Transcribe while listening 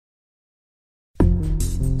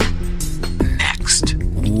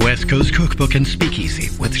West Coast Cookbook and Speakeasy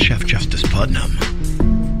with Chef Justice Putnam.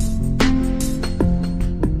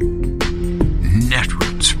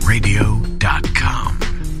 Netrootsradio.com.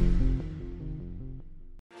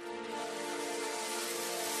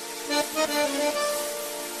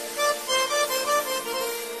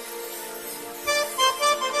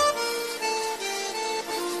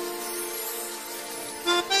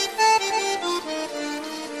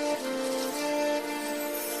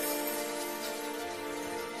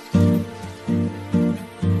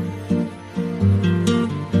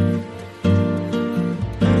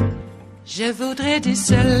 Je voudrais du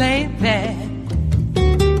soleil vert,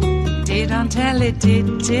 des dentelles et des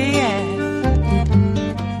théières,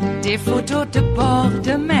 des photos de bord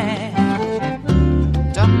de mer,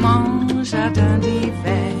 dans mon jardin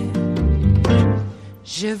d'hiver.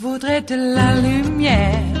 Je voudrais de la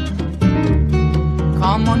lumière,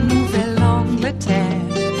 comme en Nouvelle-Angleterre.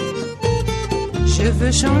 Je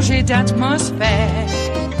veux changer d'atmosphère,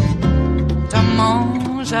 dans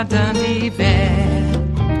mon jardin d'hiver.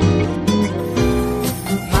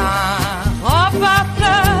 Ma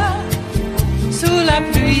fleur sous la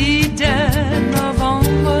pluie de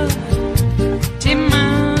novembre, tes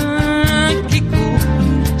mains qui courent,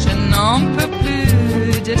 je n'en peux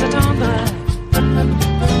plus de t'attendre.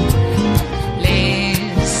 Les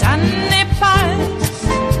années passent,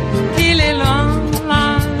 qu'il est loin, là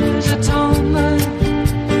je tombe.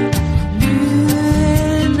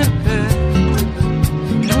 Nul ne peut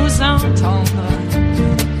nous entendre.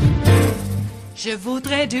 Je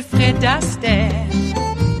voudrais du Fred Astaire,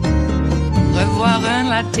 revoir un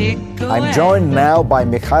latte. I'm joined now by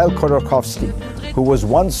Mikhail Khodorkovsky, who was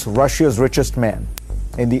once Russia's richest man.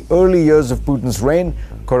 In the early years of Putin's reign,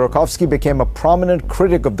 Khodorkovsky became a prominent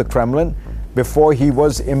critic of the Kremlin before he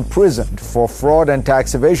was imprisoned for fraud and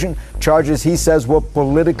tax evasion, charges he says were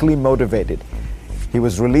politically motivated. He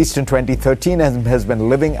was released in 2013 and has been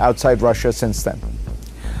living outside Russia since then.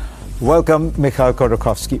 Welcome, Mikhail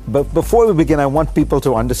Khodorkovsky. But before we begin, I want people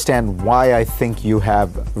to understand why I think you have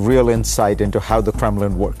real insight into how the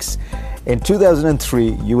Kremlin works. In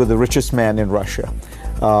 2003, you were the richest man in Russia.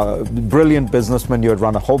 Brilliant businessman, you had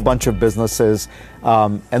run a whole bunch of businesses,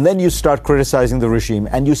 and then you start criticizing the regime,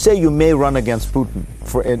 and you say you may run against Putin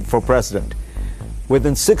for president.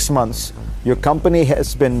 Within 6 months, your company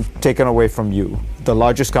has been taken away from you, the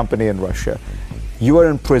largest company in Russia. You are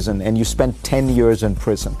in prison, and you spent 10 years in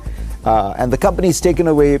prison. And the company is taken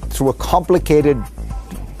away through a complicated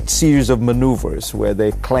series of maneuvers where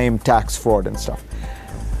they claim tax fraud and stuff.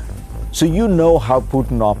 So you know how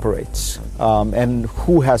Putin operates and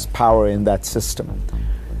who has power in that system.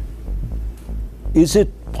 Is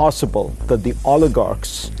it possible that the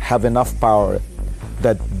oligarchs have enough power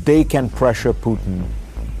that they can pressure Putin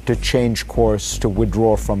to change course, to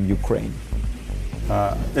withdraw from Ukraine?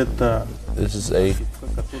 This is a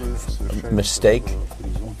mistake,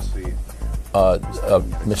 a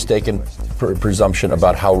mistaken presumption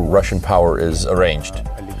about how Russian power is arranged.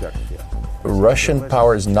 Russian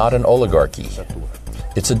power is not an oligarchy.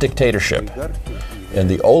 It's a dictatorship. And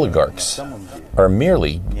the oligarchs are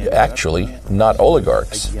merely, actually, not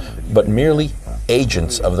oligarchs, but merely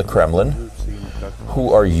agents of the Kremlin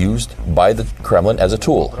who are used by the Kremlin as a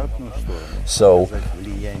tool. So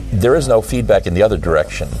there is no feedback in the other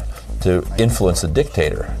direction to influence the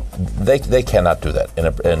dictator. They cannot do that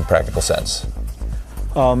in practical sense.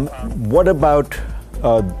 What about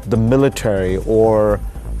the military or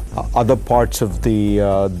other parts of the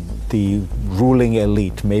ruling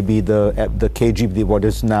elite? Maybe the KGB, what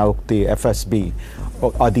is now the FSB,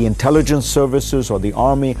 or the intelligence services or the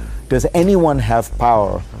army. Does anyone have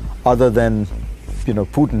power other than,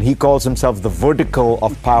 Putin? He calls himself the vertical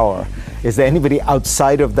of power. Is there anybody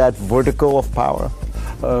outside of that vertical of power?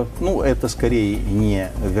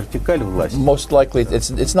 Most likely,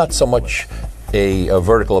 it's not so much a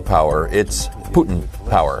vertical of power. It's Putin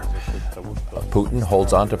power. Putin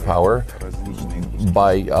holds on to power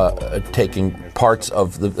by taking parts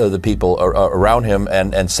of the people around him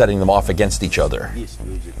and setting them off against each other.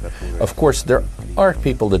 Of course, there are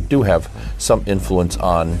people that do have some influence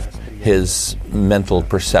on his mental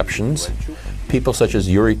perceptions. People such as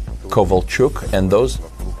Yuri Kovalchuk and those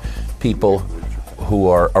people who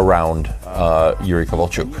are around Yuri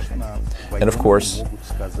Kovalchuk. And of course,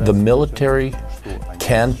 the military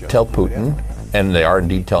can tell Putin, and they are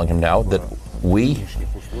indeed telling him now, that we,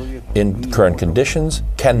 in current conditions,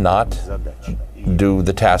 cannot do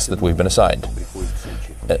the tasks that we've been assigned.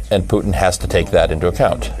 And Putin has to take that into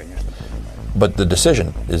account. But the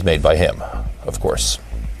decision is made by him, of course.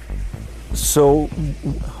 So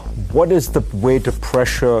what is the way to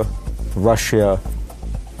pressure Russia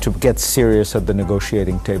to get serious at the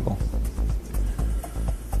negotiating table?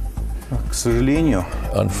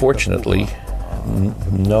 Unfortunately,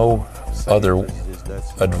 no other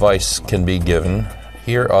advice can be given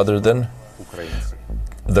here other than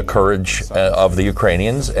the courage of the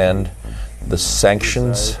Ukrainians and the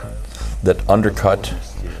sanctions that undercut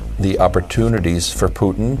the opportunities for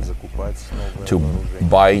Putin to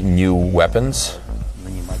buy new weapons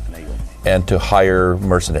and to hire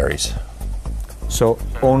mercenaries. So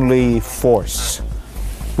only force.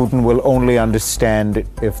 Putin will only understand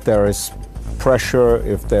if there is pressure,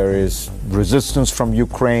 if there is resistance from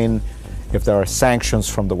Ukraine, if there are sanctions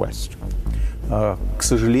from the West.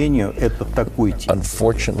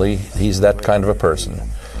 Unfortunately, he's that kind of a person.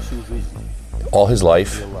 All his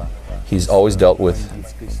life, he's always dealt with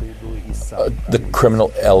the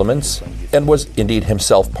criminal elements and was indeed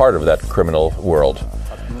himself part of that criminal world.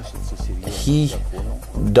 He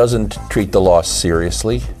doesn't treat the law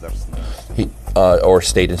seriously, or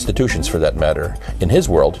state institutions for that matter. In his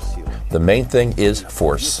world, the main thing is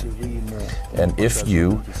force. And if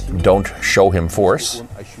you don't show him force,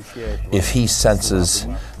 if he senses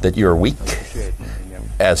that you're weak,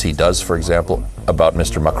 as he does, for example, about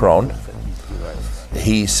Mr. Macron,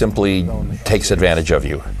 he simply takes advantage of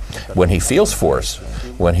you. When he feels force,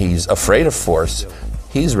 when he's afraid of force,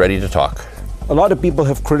 he's ready to talk. A lot of people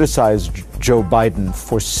have criticized Joe Biden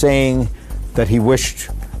for saying that he wished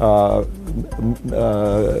Vladimir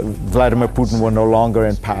Putin were no longer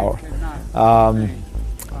in power.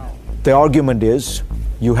 The argument is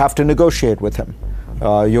you have to negotiate with him.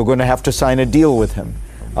 You're going to have to sign a deal with him.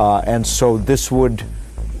 And so this would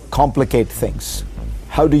complicate things.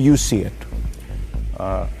 How do you see it?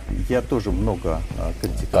 I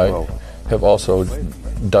have also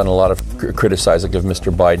done a lot of criticizing of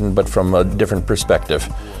Mr. Biden, but from a different perspective.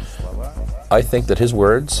 I think that his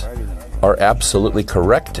words are absolutely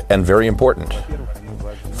correct and very important.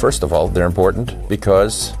 First of all, they're important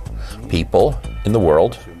because people in the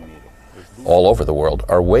world, all over the world,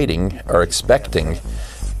 are expecting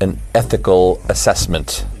an ethical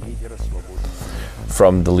assessment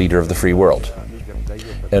from the leader of the free world.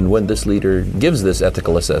 And when this leader gives this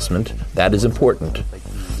ethical assessment, that is important.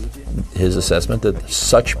 His assessment that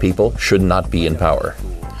such people should not be in power.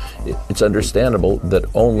 It's understandable that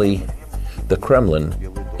only the Kremlin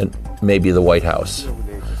and maybe the White House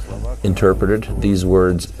interpreted these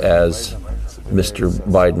words as Mr.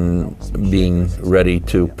 Biden being ready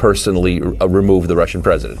to personally remove the Russian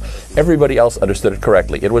president. Everybody else understood it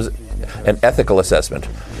correctly. It was an ethical assessment.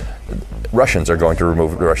 Russians are going to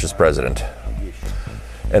remove Russia's president.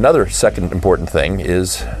 Another second important thing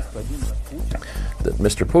is that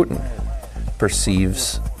Mr. Putin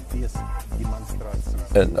perceives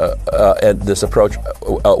this approach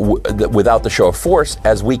without the show of force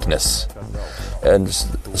as weakness. And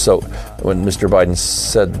so when Mr. Biden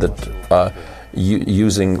said that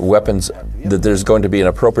using weapons, that there's going to be an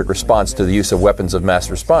appropriate response to the use of weapons of mass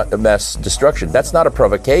destruction, that's not a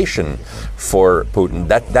provocation for Putin.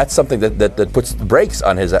 That's something that puts brakes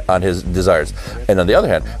on his desires. And on the other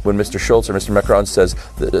hand, when Mr. Schultz or Mr. Macron says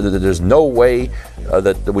that there's no way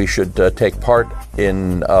that we should take part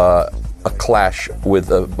in a clash with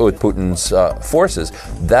Putin's forces,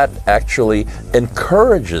 that actually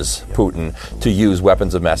encourages Putin to use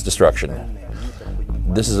weapons of mass destruction.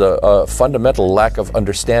 This is a fundamental lack of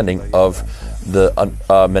understanding of the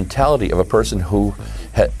mentality of a person who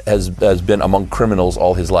has been among criminals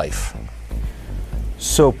all his life.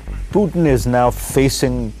 So Putin is now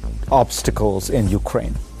facing obstacles in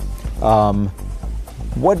Ukraine.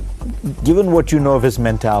 Given what you know of his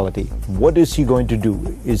mentality, what is he going to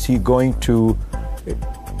do? Is he going to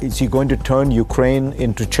turn Ukraine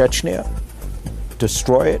into Chechnya,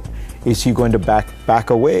 destroy it? Is he going to back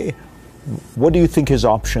away? What do you think his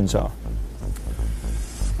options are?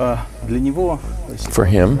 For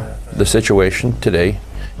him, the situation today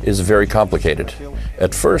is very complicated.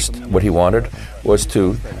 At first, what he wanted was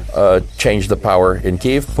to change the power in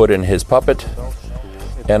Kyiv, put in his puppet,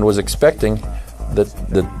 and was expecting that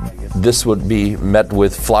this would be met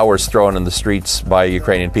with flowers thrown in the streets by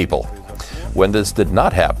Ukrainian people. When this did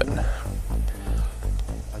not happen,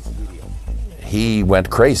 he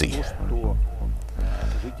went crazy.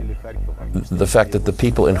 The fact that the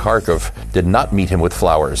people in Kharkov did not meet him with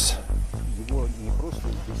flowers,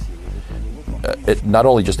 it not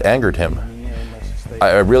only just angered him,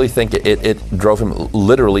 I really think it drove him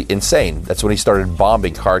literally insane. That's when he started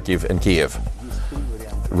bombing Kharkiv and Kiev.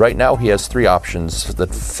 Right now he has three options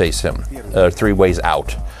that face him, three ways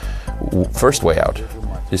out. First way out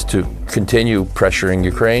is to continue pressuring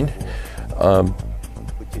Ukraine,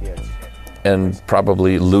 and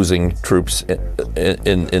probably losing troops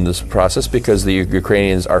in this process because the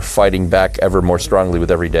Ukrainians are fighting back ever more strongly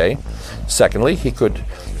with every day. Secondly, he could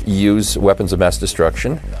use weapons of mass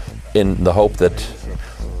destruction in the hope that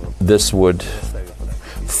this would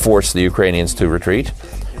force the Ukrainians to retreat.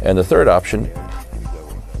 And the third option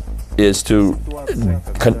is to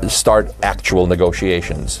start actual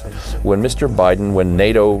negotiations. When Mr. Biden, when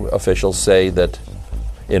NATO officials say that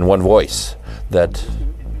in one voice that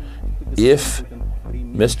if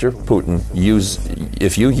Mr. Putin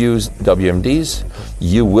if you use WMDs,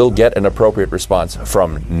 you will get an appropriate response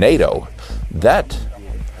from NATO, that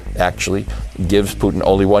actually gives Putin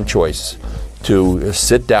only one choice: to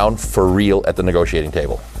sit down for real at the negotiating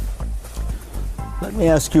table. Let me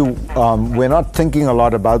ask you, we're not thinking a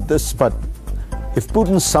lot about this, but if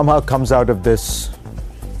Putin somehow comes out of this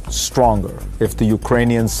stronger, if the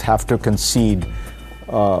Ukrainians have to concede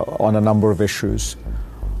on a number of issues,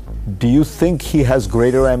 do you think he has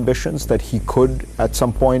greater ambitions, that he could at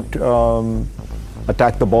some point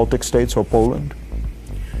attack the Baltic states or Poland?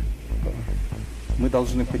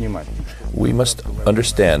 We must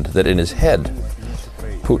understand that in his head,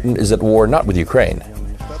 Putin is at war not with Ukraine.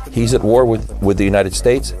 He's at war with the United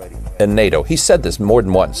States and NATO. He said this more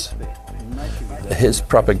than once. His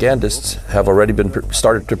propagandists have already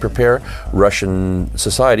started to prepare Russian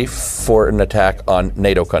society for an attack on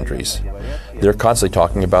NATO countries. They're constantly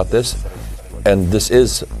talking about this, and this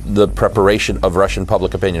is the preparation of Russian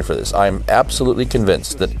public opinion for this. I'm absolutely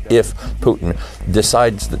convinced that if Putin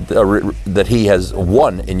decides that he has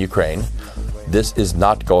won in Ukraine, this is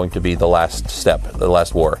not going to be the last step, the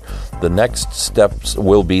last war. The next steps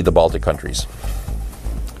will be the Baltic countries.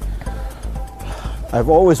 I've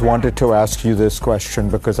always wanted to ask you this question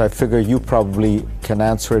because I figure you probably can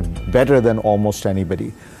answer it better than almost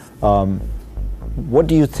anybody. What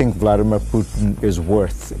do you think Vladimir Putin is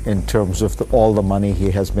worth in terms of all the money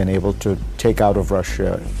he has been able to take out of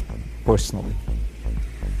Russia personally?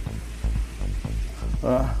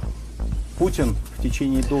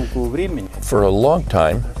 For a long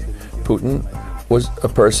time, Putin was a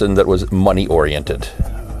person that was money-oriented.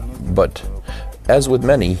 But as with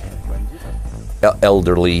many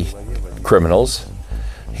elderly criminals,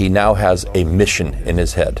 he now has a mission in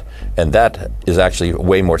his head, and that is actually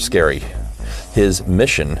way more scary. His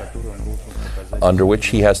mission, under which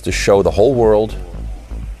he has to show the whole world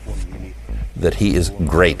that he is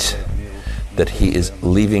great, that he is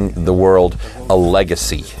leaving the world a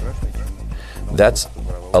legacy. That's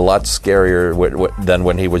a lot scarier than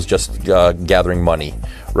when he was just gathering money.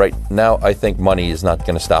 Right now, I think money is not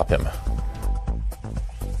going to stop him.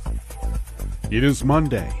 It is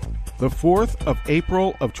Monday, the 4th of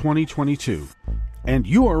April of 2022, and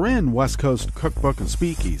you are in West Coast Cookbook and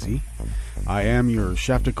Speakeasy. I am your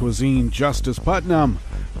chef de cuisine, Justice Putnam.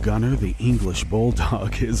 Gunner, the English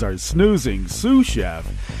bulldog, is our snoozing sous chef,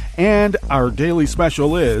 and our daily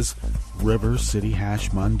special is River City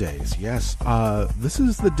Hash Mondays. Yes, this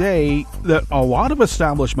is the day that a lot of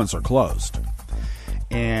establishments are closed.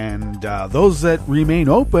 And those that remain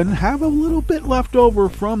open have a little bit left over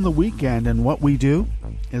from the weekend. And what we do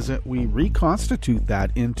is that we reconstitute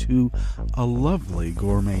that into a lovely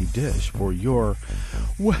gourmet dish for your,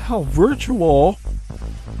 well, virtual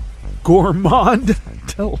gourmand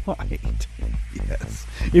delight. Yes.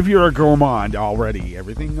 If you're a gourmand already,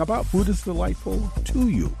 everything about food is delightful to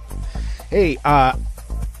you. Hey,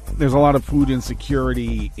 there's a lot of food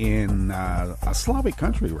insecurity in a Slavic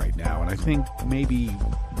country right now, and I think maybe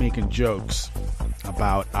making jokes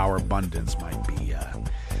about our abundance might be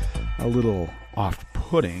a little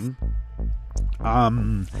off-putting.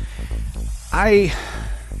 I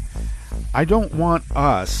don't want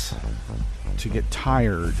us to get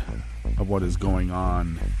tired of what is going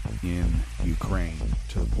on in Ukraine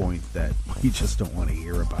to the point that we just don't want to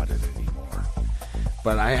hear about it anymore.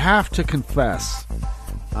 But I have to confess,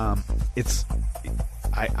 I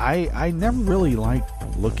never really liked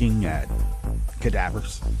looking at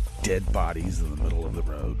cadavers, dead bodies in the middle of the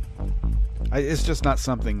road. It's just not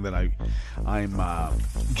something that I'm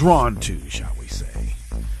drawn to, shall we say,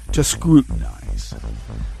 to scrutinize.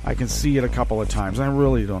 I can see it a couple of times. I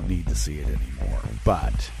really don't need to see it anymore,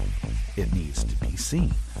 but it needs to be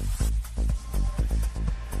seen.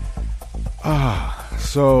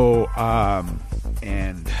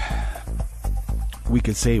 And we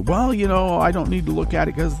could say, well, I don't need to look at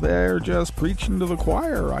it because they're just preaching to the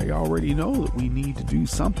choir. I already know that we need to do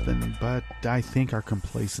something, but I think our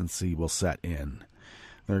complacency will set in.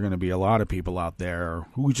 There are going to be a lot of people out there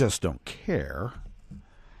who just don't care,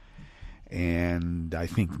 and I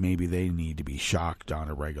think maybe they need to be shocked on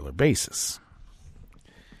a regular basis.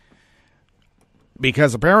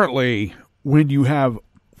 Because apparently when you have,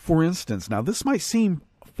 for instance, now this might seem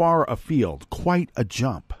far afield, quite a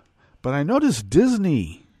jump, but I noticed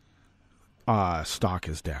Disney stock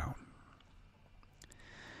is down.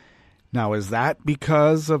 Now, is that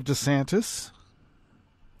because of DeSantis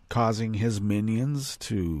causing his minions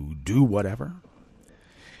to do whatever?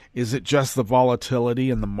 Is it just the volatility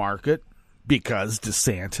in the market because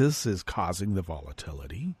DeSantis is causing the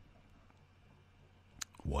volatility?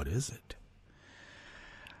 What is it?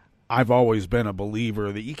 I've always been a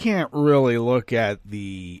believer that you can't really look at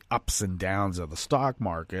the ups and downs of the stock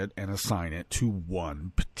market and assign it to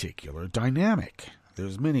one particular dynamic.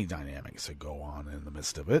 There's many dynamics that go on in the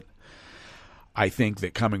midst of it. I think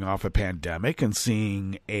that coming off a pandemic and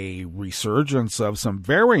seeing a resurgence of some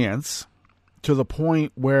variants to the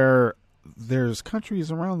point where there's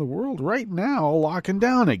countries around the world right now locking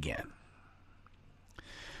down again.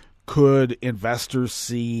 Could investors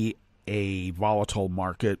see a volatile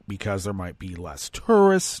market because there might be less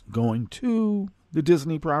tourists going to the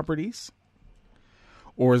Disney properties?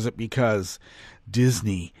 Or is it because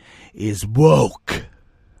Disney is woke?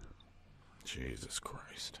 Jesus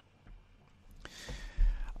Christ.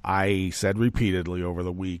 I said repeatedly over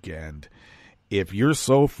the weekend, if you're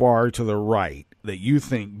so far to the right that you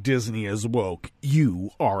think Disney is woke, you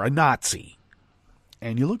are a Nazi.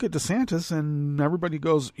 And you look at DeSantis and everybody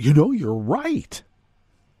goes, you're right.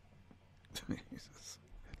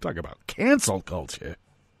 Talk about cancel culture.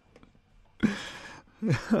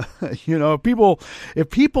 If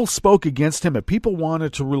people spoke against him, if people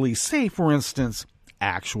wanted to release, say, for instance,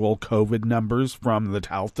 actual COVID numbers from the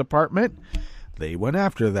health department, they went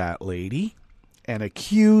after that lady and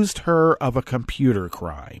accused her of a computer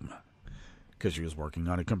crime because she was working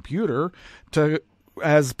on a computer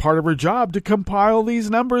as part of her job to compile these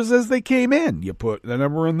numbers as they came in. You put the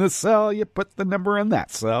number in this cell, you put the number in that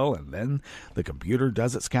cell, and then the computer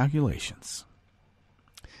does its calculations.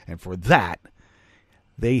 And for that,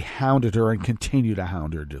 they hounded her and continue to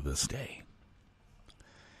hound her to this day.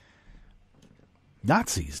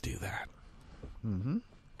 Nazis do that. Mm-hmm.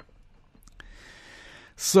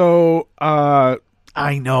 So, I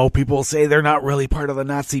know people say they're not really part of the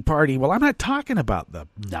Nazi party. Well, I'm not talking about the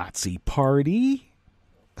Nazi party.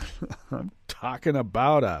 I'm talking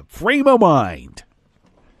about a frame of mind.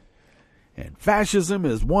 And fascism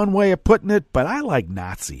is one way of putting it, but I like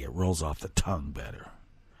Nazi. It rolls off the tongue better.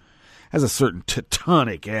 Has a certain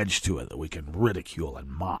Teutonic edge to it that we can ridicule and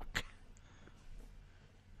mock.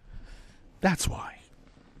 That's why.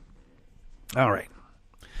 All right.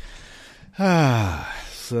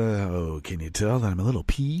 So, can you tell that I'm a little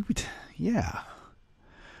peeved? Yeah.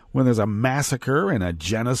 When there's a massacre and a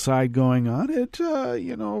genocide going on, it,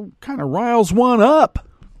 kind of riles one up.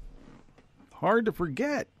 Hard to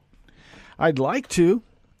forget. I'd like to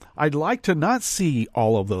not see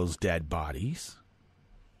all of those dead bodies.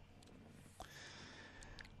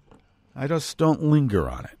 I just don't linger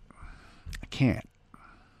on it. I can't.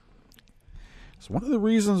 It's one of the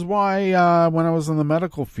reasons why when I was in the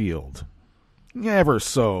medical field, ever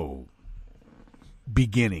so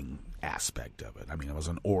beginning aspect of it. I mean, I was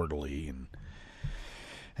an orderly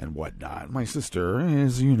and whatnot. My sister,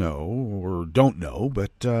 as you know, or don't know,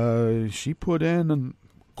 but she put in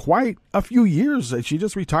quite a few years. She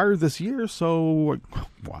just retired this year, so,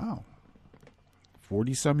 wow,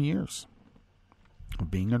 40-some years of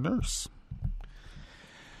being a nurse.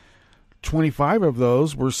 25 of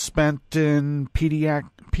those were spent in pediatric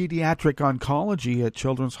oncology at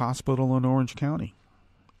Children's Hospital in Orange County.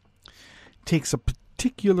 It takes a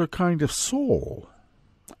particular kind of soul,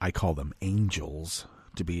 I call them angels,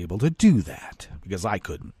 to be able to do that, because I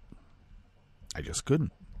couldn't. I just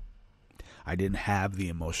couldn't. I didn't have the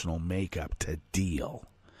emotional makeup to deal.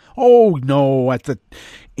 Oh, no,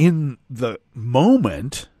 in the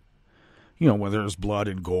moment, when there's blood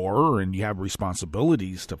and gore and you have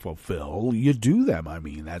responsibilities to fulfill, you do them. I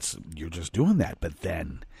mean, you're just doing that. But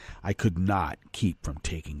then I could not keep from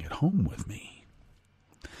taking it home with me.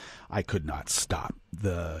 I could not stop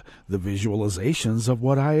the visualizations of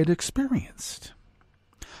what I had experienced.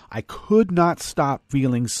 I could not stop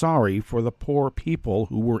feeling sorry for the poor people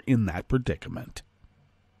who were in that predicament.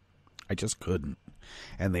 I just couldn't.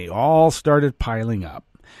 And they all started piling up.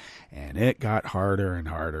 And it got harder and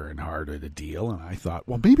harder and harder to deal. And I thought,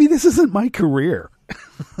 well, maybe this isn't my career.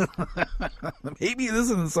 Maybe this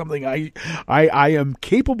isn't something I am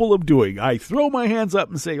capable of doing. I throw my hands up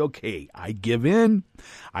and say, okay, I give in.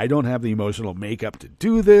 I don't have the emotional makeup to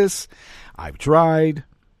do this. I've tried.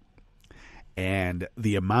 And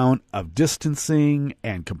the amount of distancing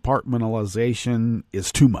and compartmentalization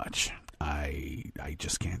is too much. I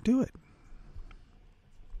just can't do it.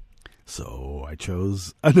 So I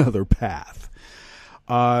chose another path.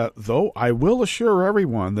 Though I will assure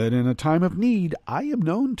everyone that in a time of need, I am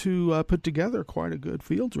known to put together quite a good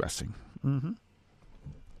field dressing. Mm-hmm.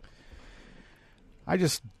 I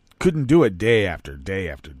just couldn't do it day after day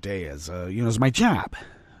after day as my job.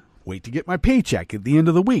 Wait to get my paycheck at the end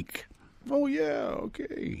of the week. Oh, yeah,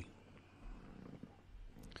 okay.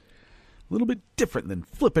 A little bit different than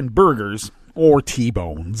flipping burgers or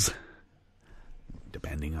T-bones,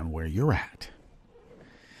 depending on where you're at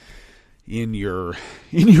in your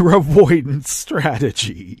avoidance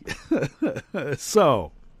strategy.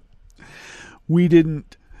 So, we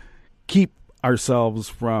didn't keep ourselves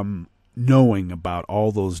from knowing about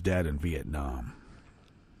all those dead in Vietnam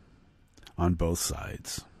on both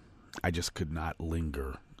sides. I just could not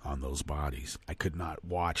linger on those bodies. I could not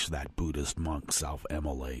watch that Buddhist monk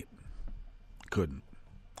self-immolate. Couldn't.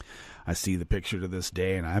 I see the picture to this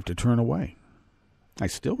day and I have to turn away. I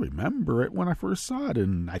still remember it when I first saw it,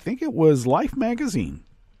 and I think it was Life magazine.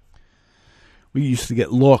 We used to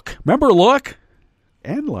get Look. Remember Look?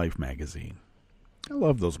 And Life magazine. I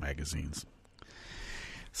love those magazines.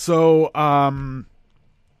 So,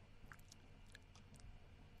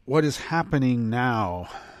 what is happening now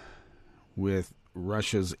with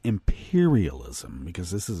Russia's imperialism,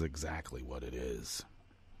 because this is exactly what it is.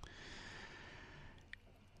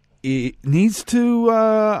 It needs to,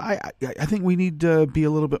 I think we need to be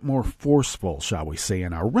a little bit more forceful, shall we say,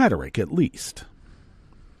 in our rhetoric at least.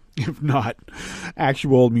 If not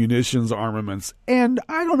actual munitions, armaments, and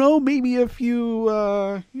I don't know, maybe a few,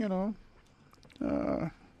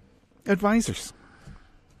 advisors.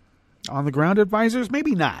 On the ground advisors,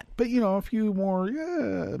 maybe not, but, a few more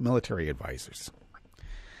military advisors.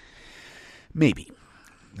 Maybe.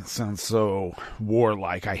 That sounds so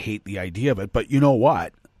warlike, I hate the idea of it, but you know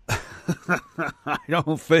what? I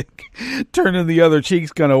don't think turning the other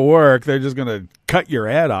cheek's going to work. They're just going to cut your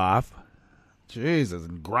head off. Jesus,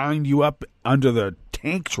 and grind you up under the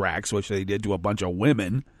tank tracks, which they did to a bunch of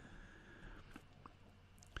women.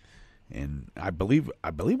 And I believe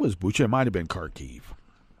it was Bucha. It might have been Kharkiv.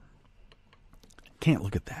 Can't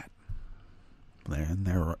look at that. And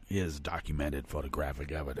there is documented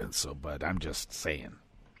photographic evidence. So, but I'm just saying,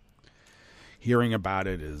 hearing about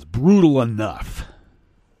it is brutal enough.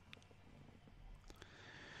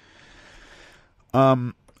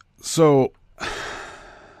 So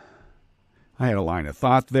I had a line of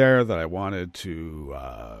thought there that I wanted to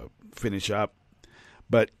finish up,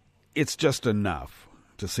 but it's just enough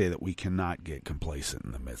to say that we cannot get complacent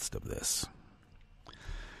in the midst of this,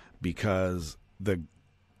 because the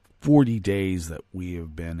 40 days that we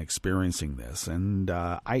have been experiencing this, and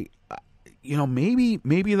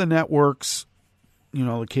maybe the networks,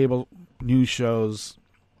 the cable news shows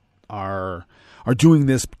are doing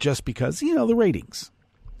this just because, the ratings.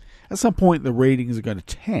 At some point, the ratings are going to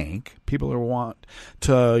tank. People are want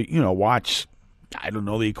to, watch, I don't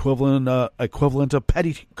know, the equivalent of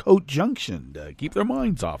Petticoat Junction to keep their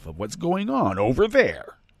minds off of what's going on over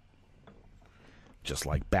there. Just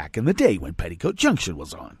like back in the day when Petticoat Junction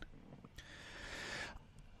was on.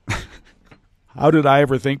 How did I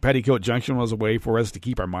ever think Petticoat Junction was a way for us to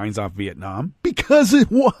keep our minds off Vietnam? Because it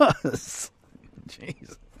was.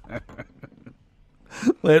 Jeez.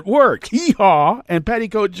 It worked. Hee-haw. And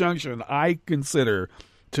Petticoat Junction, I consider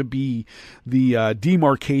to be the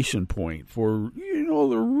demarcation point for,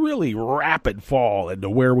 the really rapid fall into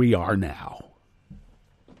where we are now.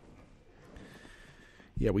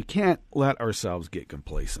 Yeah, we can't let ourselves get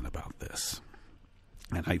complacent about this.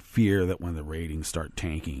 And I fear that when the ratings start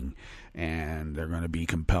tanking and they're going to be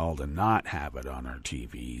compelled to not have it on our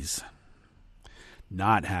TVs,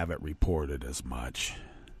 not have it reported as much,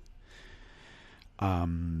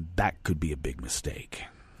 that could be a big mistake.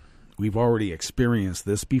 We've already experienced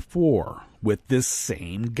this before with this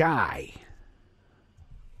same guy.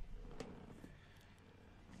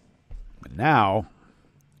 But now,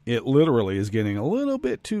 it literally is getting a little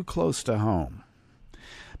bit too close to home,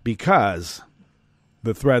 because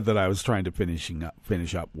the thread that I was trying to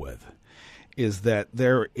finish up with is that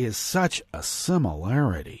there is such a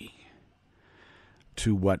similarity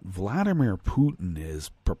to what Vladimir Putin is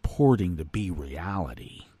purporting to be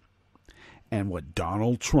reality and what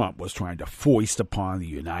Donald Trump was trying to foist upon the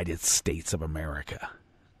United States of America.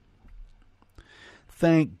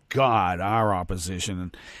 Thank God our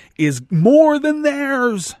opposition is more than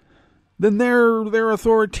theirs, than their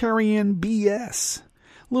authoritarian BS.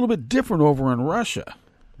 A little bit different over in Russia,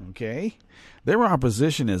 okay? Their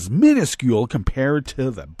opposition is minuscule compared to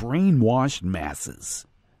the brainwashed masses.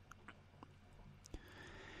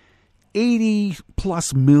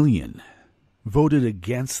 80+ million voted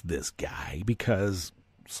against this guy because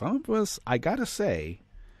some of us, I gotta say,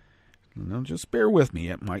 just bear with me,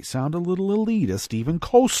 it might sound a little elitist, even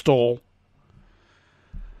coastal,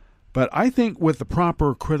 but I think with the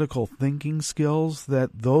proper critical thinking skills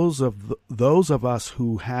that those of us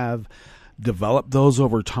who have developed those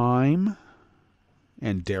over time,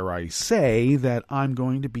 and dare I say that I'm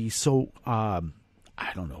going to be so,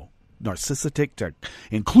 narcissistic to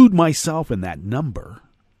include myself in that number,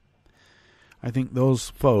 I think those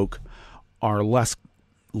folk are less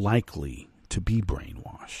likely to be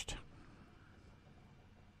brainwashed.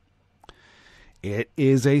 It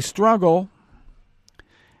is a struggle.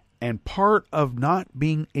 And part of not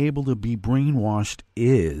being able to be brainwashed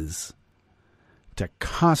is to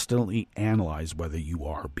constantly analyze whether you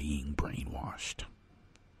are being brainwashed.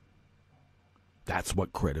 That's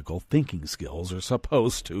what critical thinking skills are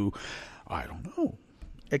supposed to,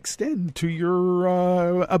 extend to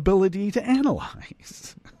your ability to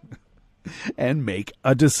analyze and make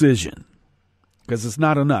a decision. Because it's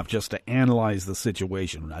not enough just to analyze the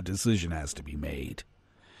situation. A decision has to be made.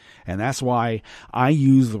 And that's why I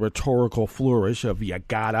use the rhetorical flourish of you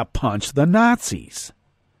gotta punch the Nazis.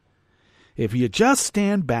 If you just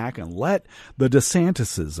stand back and let the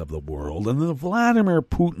DeSantises of the world and the Vladimir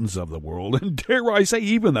Putins of the world, and dare I say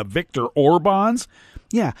even the Viktor Orbáns,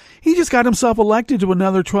 he just got himself elected to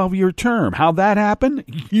another 12-year term. How that happened?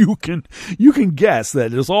 You can guess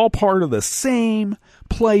that it is all part of the same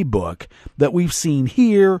playbook that we've seen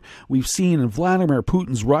here, we've seen in Vladimir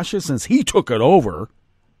Putin's Russia since he took it over.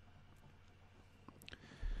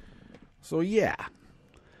 So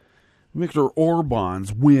Viktor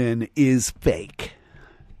Orbán's win is fake.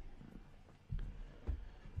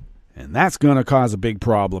 And that's going to cause a big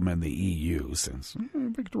problem in the EU since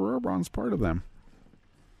Viktor Orbán's part of them.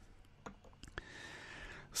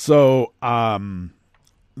 So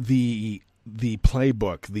the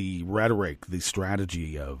playbook, the rhetoric, the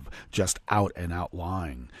strategy of just out and out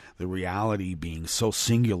lying, the reality being so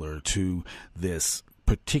singular to this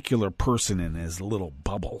particular person in his little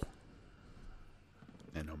bubble.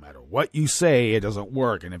 And no matter what you say, it doesn't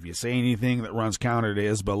work. And if you say anything that runs counter to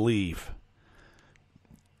his belief,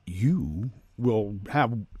 you'll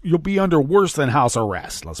be under worse than house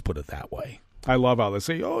arrest. Let's put it that way. I love how they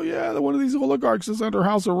say, one of these oligarchs is under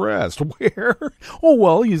house arrest. Where? Oh,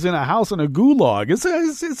 well, he's in a house in a gulag.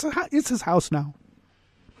 It's his house now.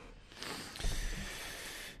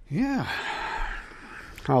 Yeah.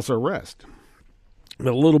 House arrest. With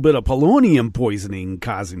a little bit of polonium poisoning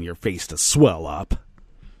causing your face to swell up.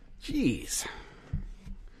 Jeez.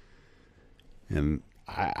 And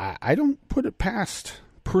I don't put it past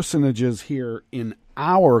personages here in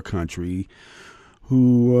our country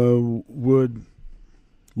who would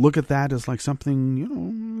look at that as like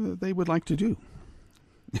something, they would like to do.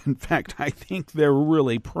 In fact, I think they're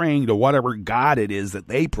really praying to whatever God it is that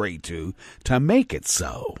they pray to make it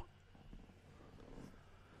so.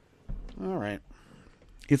 All right.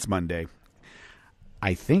 It's Monday.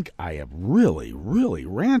 I think I have really, really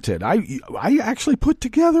ranted. I actually put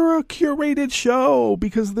together a curated show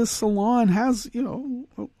because this salon has,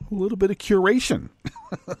 a little bit of curation.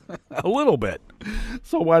 A little bit.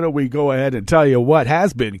 So why don't we go ahead and tell you what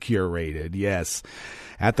has been curated? Yes.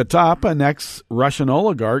 At the top, an ex-Russian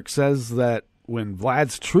oligarch says that when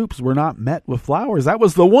Vlad's troops were not met with flowers, that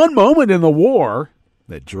was the one moment in the war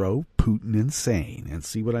that drove Putin insane. And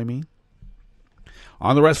see what I mean?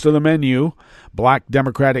 On the rest of the menu, black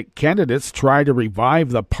Democratic candidates try to revive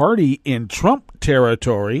the party in Trump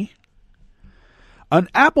territory. An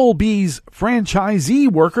Applebee's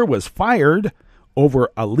franchisee worker was fired over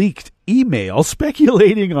a leaked email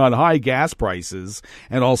speculating on high gas prices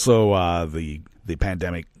and also the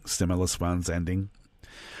pandemic stimulus funds ending.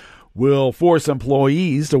 Will force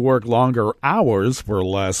employees to work longer hours for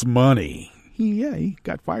less money. He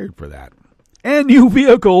got fired for that. And new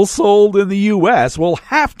vehicles sold in the U.S. will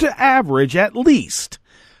have to average at least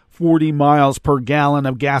 40 miles per gallon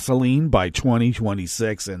of gasoline by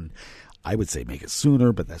 2026. And I would say make it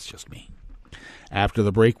sooner, but that's just me. After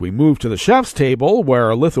the break, we move to the chef's table,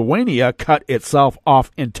 where Lithuania cut itself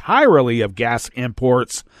off entirely of gas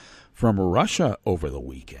imports from Russia over the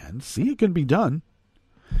weekend. See, it can be done.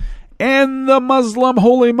 And the Muslim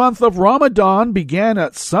holy month of Ramadan began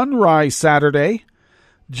at sunrise Saturday,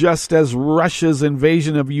 just as Russia's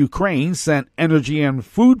invasion of Ukraine sent energy and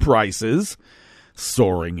food prices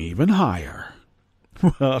soaring even higher.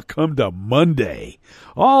 Welcome to Monday.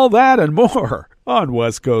 All that and more on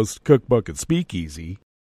West Coast Cookbook and Speakeasy.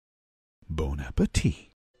 Bon appetit.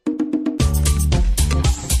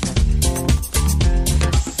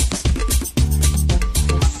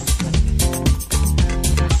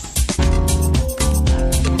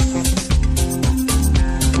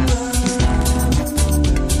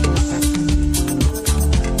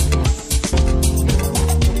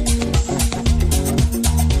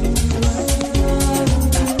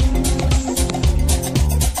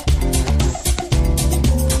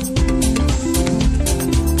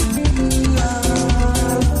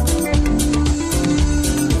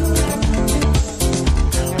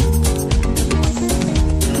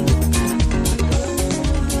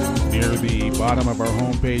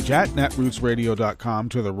 page at netrootsradio.com.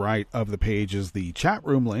 To the right of the page is the chat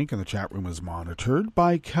room link, and the chat room is monitored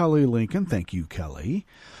by Kelly Lincoln. Thank you, Kelly.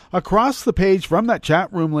 Across the page from that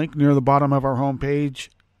chat room link near the bottom of our homepage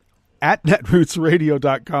at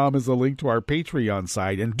netrootsradio.com is a link to our Patreon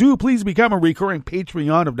site. And do please become a recurring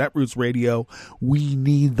Patreon of Netroots Radio. We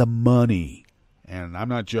need the money. And I'm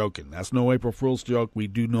not joking. That's no April Fool's joke. We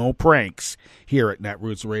do no pranks here at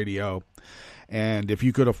Netroots Radio. And if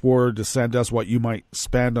you could afford to send us what you might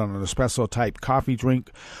spend on an espresso-type coffee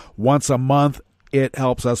drink once a month, it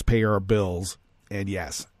helps us pay our bills. And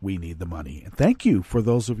yes, we need the money. And thank you for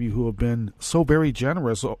those of you who have been so very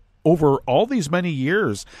generous over all these many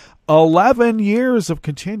years. 11 years of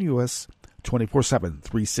continuous 24/7,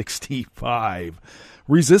 365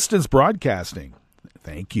 resistance broadcasting.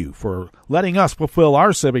 Thank you for letting us fulfill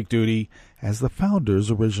our civic duty as the founders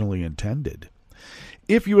originally intended.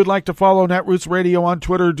 If you would like to follow Netroots Radio on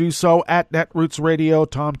Twitter, do so at Netroots Radio.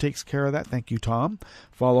 Tom takes care of that. Thank you, Tom.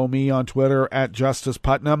 Follow me on Twitter at Justice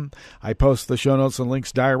Putnam. I post the show notes and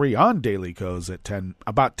links diary on Daily Codes at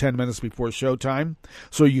about 10 minutes before showtime.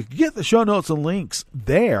 So you can get the show notes and links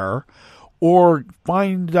there, or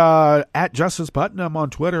find at Justice Putnam on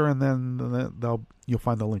Twitter, and then you'll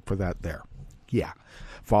find the link for that there. Yeah.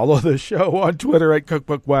 Follow the show on Twitter at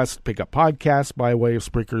Cookbook West. Pick up podcasts by way of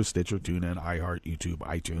Spreaker, Stitcher, TuneIn, iHeart, YouTube,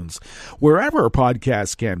 iTunes, wherever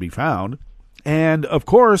podcasts can be found. And, of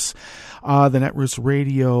course, the Netroots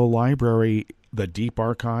Radio Library, the Deep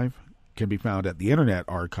Archive, can be found at the Internet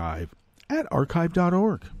Archive at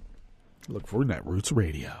archive.org. Look for Netroots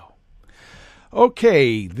Radio.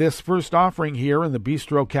 Okay, this first offering here in the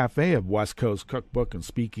Bistro Cafe of West Coast Cookbook and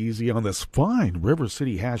Speakeasy on this fine River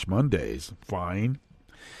City Hash Mondays,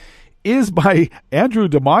 is by Andrew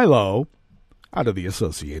DeMilo out of the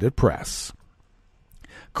Associated Press.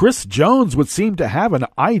 Chris Jones would seem to have an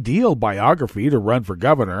ideal biography to run for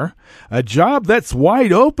governor, a job that's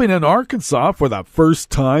wide open in Arkansas for the first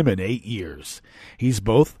time in 8 years. He's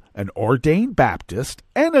both an ordained Baptist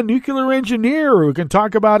and a nuclear engineer who can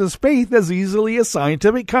talk about his faith as easily as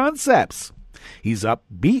scientific concepts. He's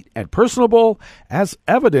upbeat and personable, as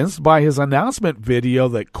evidenced by his announcement video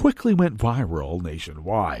that quickly went viral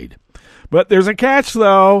nationwide. But there's a catch,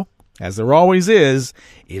 though, as there always is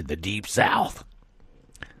in the Deep South.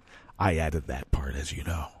 I added that part, as you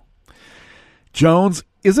know. Jones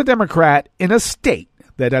is a Democrat in a state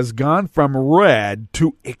that has gone from red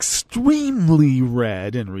to extremely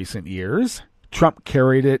red in recent years. Trump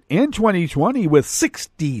carried it in 2020 with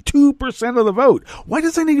 62% of the vote. Why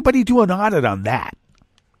doesn't anybody do an audit on that?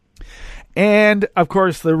 And, of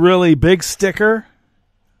course, the really big stickler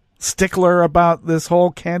about this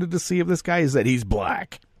whole candidacy of this guy is that he's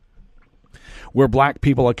black, where black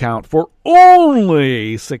people account for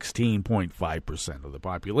only 16.5% of the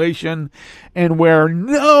population, and where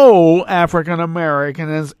no African American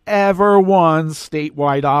has ever won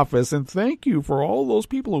statewide office. And thank you for all those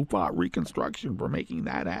people who fought Reconstruction for making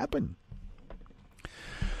that happen.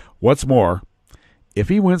 What's more, if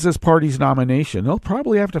he wins his party's nomination, he'll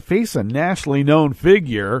probably have to face a nationally known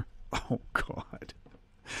figure. Oh, God.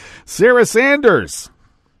 Sarah Sanders.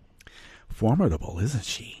 Formidable, isn't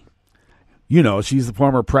she? You know, she's the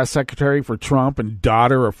former press secretary for Trump and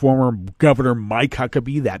daughter of former Governor Mike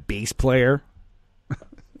Huckabee, that bass player.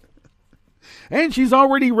 And she's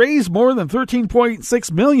already raised more than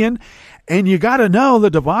 $13.6 million. And you got to know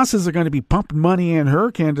the DeVosses are going to be pumping money in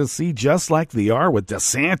her candidacy just like they are with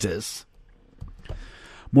DeSantis.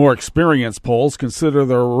 More experienced polls consider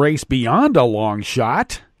the race beyond a long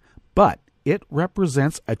shot, but it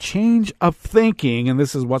represents a change of thinking, and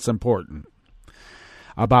this is what's important,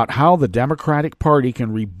 about how the Democratic Party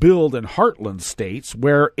can rebuild in heartland states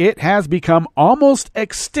where it has become almost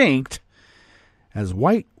extinct as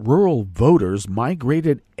white rural voters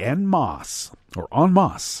migrated en masse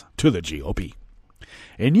to the GOP.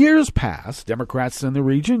 In years past, Democrats in the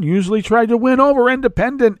region usually tried to win over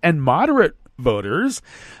independent and moderate voters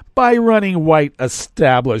by running white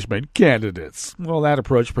establishment candidates. Well, that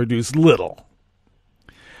approach produced little.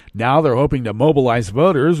 Now they're hoping to mobilize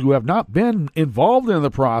voters who have not been involved in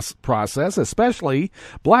the process, especially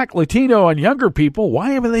black, Latino, and younger people. Why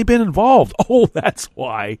haven't they been involved? Oh, that's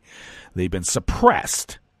why. They've been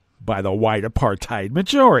suppressed by the white apartheid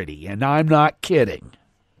majority, and I'm not kidding.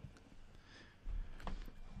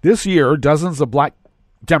 This year, dozens of black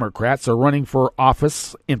Democrats are running for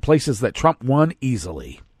office in places that Trump won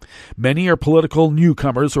easily. Many are political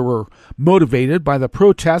newcomers who were motivated by the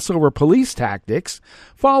protests over police tactics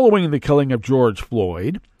following the killing of George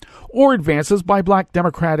Floyd, or advances by black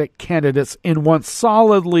Democratic candidates in once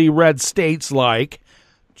solidly red states like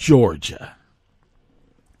Georgia.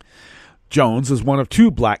 Jones is one of two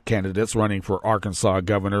black candidates running for Arkansas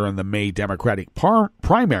governor in the May Democratic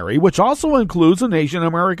primary, which also includes an Asian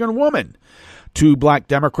American woman. Two black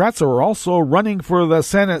Democrats are also running for the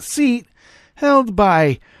Senate seat held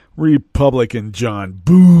by Republican John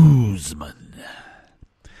Boozman.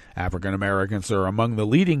 African Americans are among the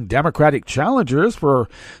leading Democratic challengers for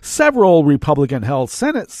several Republican-held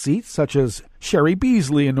Senate seats, such as Sherry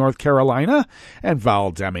Beasley in North Carolina and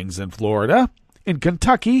Val Demings in Florida. In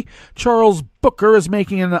Kentucky, Charles Booker is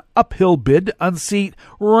making an uphill bid to unseat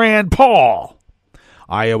Rand Paul.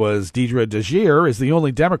 Iowa's Deidre DeGier is the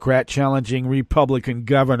only Democrat challenging Republican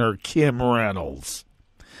Governor Kim Reynolds.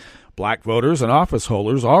 Black voters and office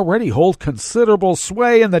holders already hold considerable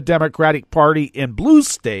sway in the Democratic Party in blue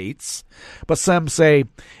states, but some say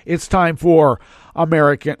it's time for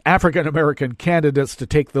African-American candidates to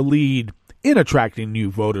take the lead in attracting new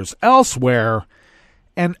voters elsewhere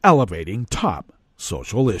and elevating top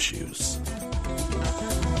social issues.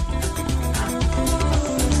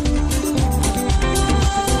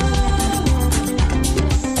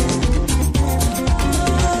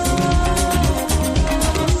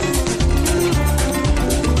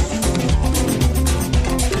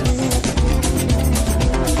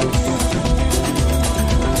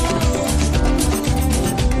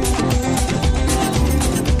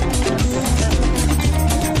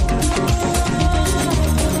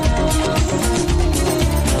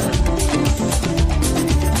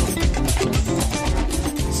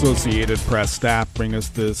 Associated Press staff bring us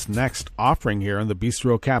this next offering here in the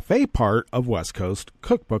Bistro Cafe part of West Coast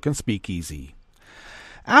Cookbook and Speakeasy.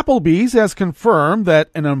 Applebee's has confirmed that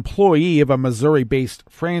an employee of a Missouri-based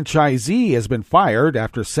franchisee has been fired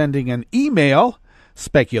after sending an email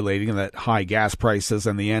speculating that high gas prices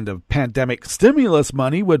and the end of pandemic stimulus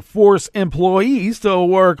money would force employees to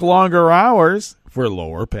work longer hours for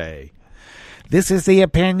lower pay. This is the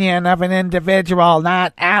opinion of an individual,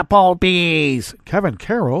 not Applebee's. Kevin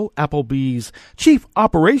Carroll, Applebee's chief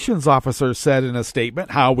operations officer, said in a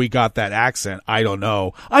statement, how we got that accent, I don't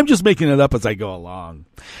know. I'm just making it up as I go along.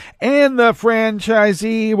 And the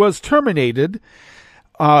franchisee was terminated.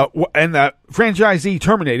 And the franchisee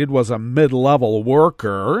terminated was a mid-level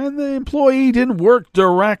worker, and the employee didn't work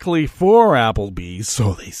directly for Applebee's,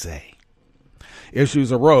 so they say.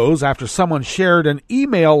 Issues arose after someone shared an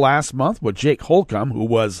email last month with Jake Holcomb, who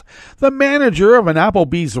was the manager of an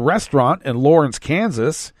Applebee's restaurant in Lawrence,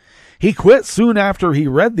 Kansas. He quit soon after he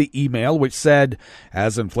read the email, which said,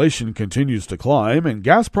 as inflation continues to climb and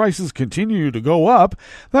gas prices continue to go up,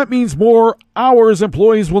 that means more hours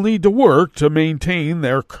employees will need to work to maintain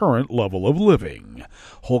their current level of living.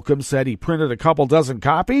 Holcomb said he printed a couple dozen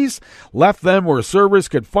copies, left them where servers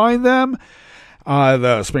could find them.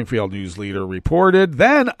 The Springfield News Leader reported,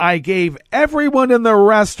 then I gave everyone in the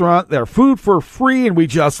restaurant their food for free and we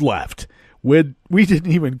just left. We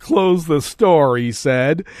didn't even close the store, he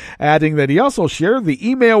said, adding that he also shared the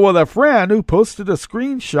email with a friend who posted a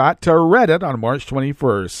screenshot to Reddit on March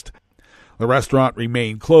 21st. The restaurant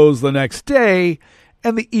remained closed the next day,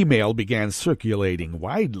 and the email began circulating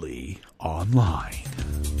widely online.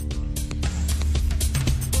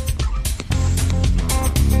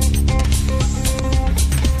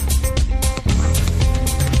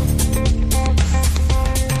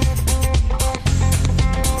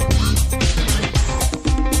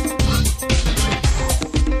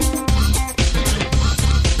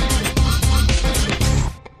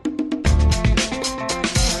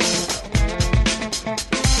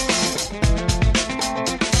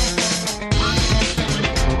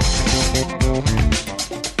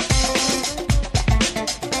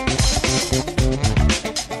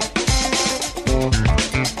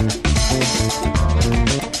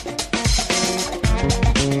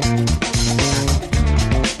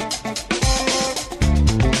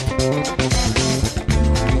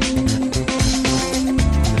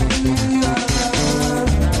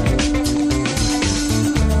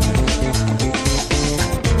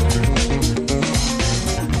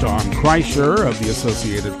 Kreischer of the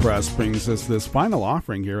Associated Press brings us this final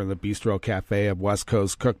offering here in the Bistro Cafe of West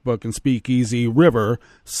Coast Cookbook and Speakeasy River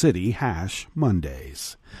City Hash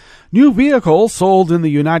Mondays. New vehicles sold in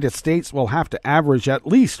the United States will have to average at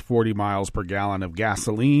least 40 miles per gallon of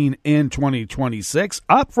gasoline in 2026,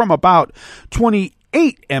 up from about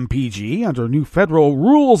 28 mpg under new federal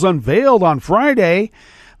rules unveiled on Friday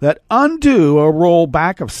that undo a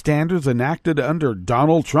rollback of standards enacted under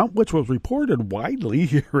Donald Trump, which was reported widely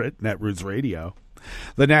here at Netroots Radio.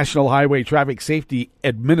 The National Highway Traffic Safety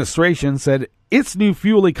Administration said its new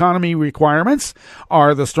fuel economy requirements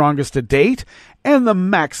are the strongest to date and the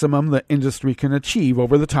maximum the industry can achieve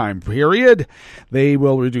over the time period. They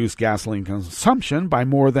will reduce gasoline consumption by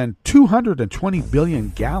more than 220 billion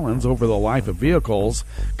gallons over the life of vehicles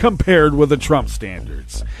compared with the Trump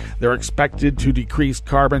standards. They're expected to decrease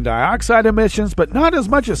carbon dioxide emissions, but not as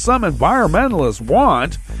much as some environmentalists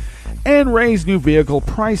want, and raise new vehicle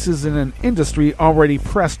prices in an industry already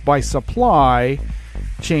pressed by supply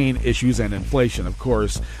chain issues and inflation. Of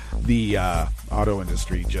course, the auto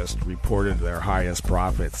industry just reported their highest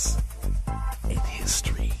profits in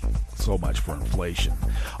history. So much for inflation.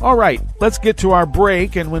 All right, let's get to our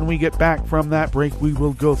break, and when we get back from that break, we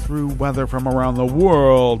will go through weather from around the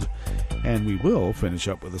world, and we will finish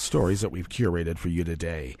up with the stories that we've curated for you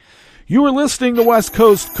today. You are listening to West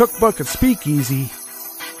Coast Cookbook and Speakeasy,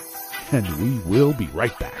 and we will be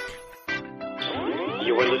right back.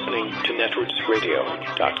 You are listening to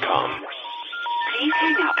netrootsradio.com. Please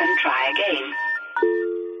hang up and try again.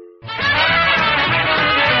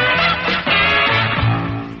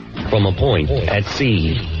 From a point at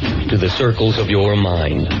sea to the circles of your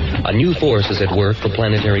mind, a new force is at work for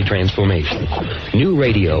planetary transformation. New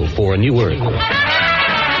radio for a new Earth.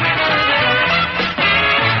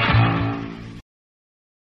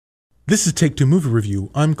 This is Take Two Movie Review.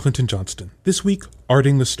 I'm Clinton Johnston. This week,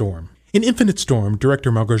 Arting the Storm. In Infinite Storm,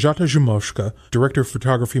 director Małgorzata Zimowska, director of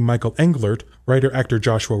photography Michael Englert, writer-actor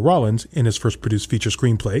Joshua Rollins in his first produced feature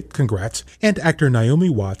screenplay, congrats, and actor Naomi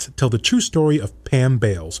Watts tell the true story of Pam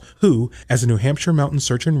Bales, who, as a New Hampshire mountain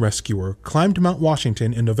search and rescuer, climbed Mount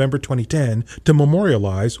Washington in November 2010 to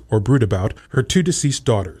memorialize, or brood about, her two deceased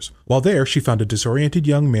daughters. While there, she found a disoriented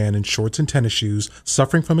young man in shorts and tennis shoes,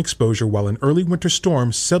 suffering from exposure while an early winter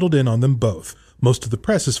storm settled in on them both. Most of the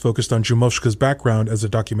press is focused on Zimowska's background as a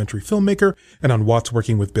documentary filmmaker, and on Watts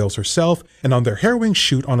working with Bales herself, and on their harrowing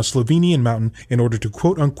shoot on a Slovenian mountain in order to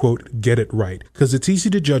quote-unquote get it right, because it's easy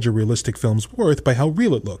to judge a realistic film's worth by how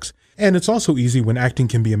real it looks. And it's also easy when acting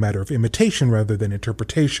can be a matter of imitation rather than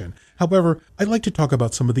interpretation. However, I'd like to talk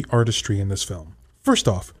about some of the artistry in this film. First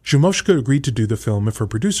off, Zimowska agreed to do the film if her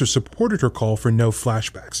producer supported her call for no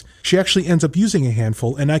flashbacks. She actually ends up using a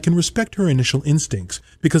handful, and I can respect her initial instincts,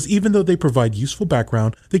 because even though they provide useful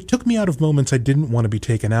background, they took me out of moments I didn't want to be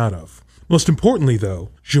taken out of. Most importantly,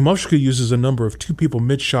 though, Zimowska uses a number of two-people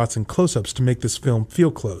mid-shots and close-ups to make this film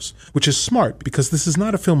feel close, which is smart because this is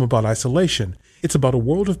not a film about isolation. It's about a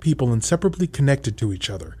world of people inseparably connected to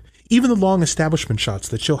each other. Even the long establishment shots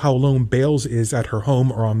that show how alone Bales is at her home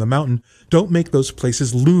or on the mountain don't make those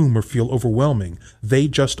places loom or feel overwhelming. They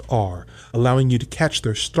just are, allowing you to catch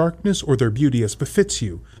their starkness or their beauty as befits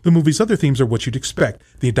you. The movie's other themes are what you'd expect,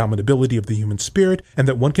 the indomitability of the human spirit, and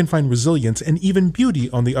that one can find resilience and even beauty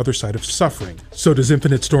on the other side of suffering. So does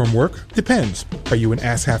Infinite Storm work? Depends. Are you an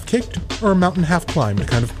ass half kicked or a mountain half climbed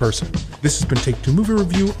kind of person? This has been Take Two Movie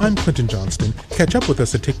Review. I'm Clinton Johnston. Catch up with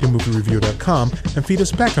us at TakeTwoMovieReview.com and feed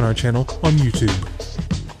us back on our channel on YouTube.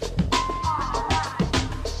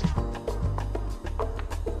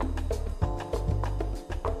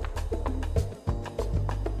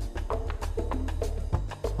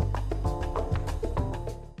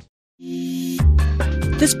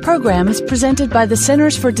 This program is presented by the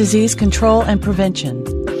Centers for Disease Control and Prevention.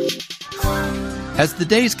 As the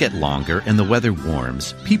days get longer and the weather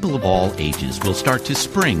warms, people of all ages will start to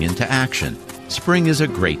spring into action. Spring is a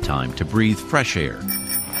great time to breathe fresh air,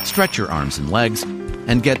 stretch your arms and legs,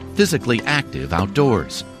 and get physically active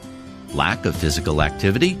outdoors. Lack of physical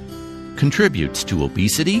activity contributes to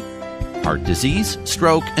obesity, heart disease,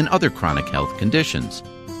 stroke, and other chronic health conditions.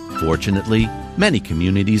 Fortunately, many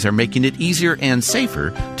communities are making it easier and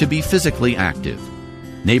safer to be physically active.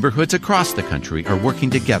 Neighborhoods across the country are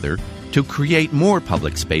working together to create more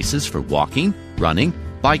public spaces for walking, running,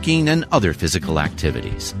 biking, and other physical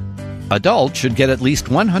activities. Adults should get at least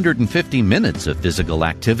 150 minutes of physical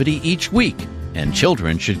activity each week, and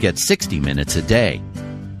children should get 60 minutes a day.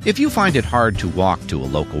 If you find it hard to walk to a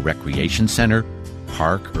local recreation center,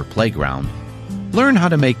 park, or playground, learn how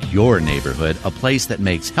to make your neighborhood a place that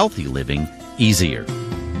makes healthy living easier.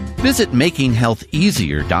 Visit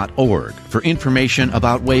makinghealtheasier.org for information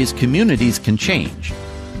about ways communities can change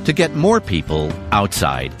to get more people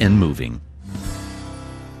outside and moving.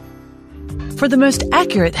 For the most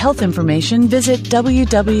accurate health information, visit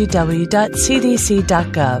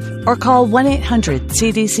www.cdc.gov or call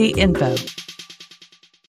 1-800-CDC-INFO.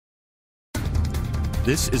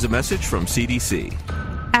 This is a message from CDC.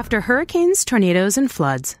 After hurricanes, tornadoes, and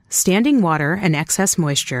floods, standing water and excess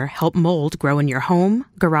moisture help mold grow in your home,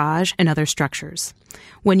 garage, and other structures.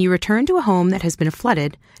 When you return to a home that has been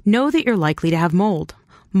flooded, know that you're likely to have mold.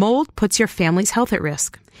 Mold puts your family's health at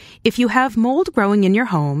risk. If you have mold growing in your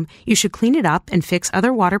home, you should clean it up and fix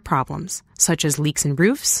other water problems, such as leaks in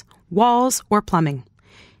roofs, walls, or plumbing.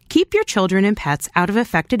 Keep your children and pets out of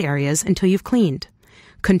affected areas until you've cleaned.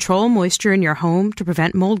 Control moisture in your home to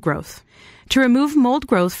prevent mold growth. To remove mold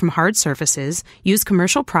growth from hard surfaces, use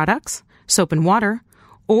commercial products, soap and water,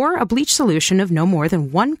 or a bleach solution of no more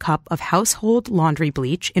than 1 cup of household laundry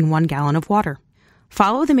bleach in 1 gallon of water.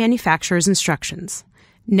 Follow the manufacturer's instructions.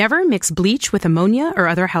 Never mix bleach with ammonia or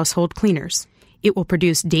other household cleaners. It will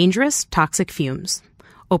produce dangerous, toxic fumes.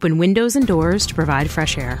 Open windows and doors to provide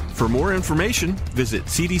fresh air. For more information, visit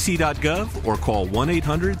cdc.gov or call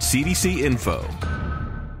 1-800-CDC-INFO.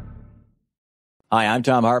 Hi, I'm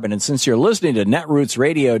Tom Hartman, and since you're listening to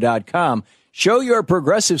netrootsradio.com, show your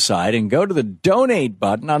progressive side and go to the donate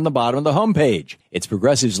button on the bottom of the homepage. It's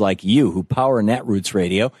progressives like you who power Netroots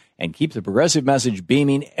Radio and keep the progressive message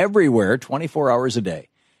beaming everywhere 24 hours a day.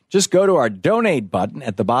 Just go to our donate button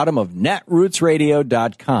at the bottom of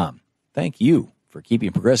netrootsradio.com. Thank you for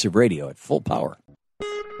keeping progressive radio at full power.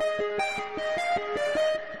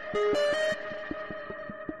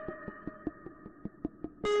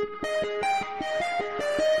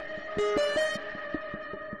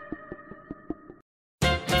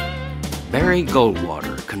 Barry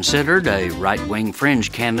Goldwater, considered a right-wing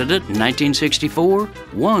fringe candidate in 1964,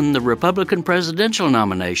 won the Republican presidential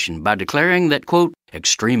nomination by declaring that, quote,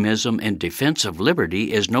 extremism in defense of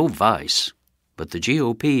liberty is no vice. But the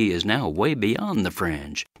GOP is now way beyond the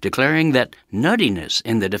fringe, declaring that nuttiness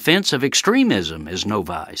in the defense of extremism is no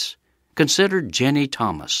vice. Consider Jenny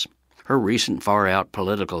Thomas. Her recent far-out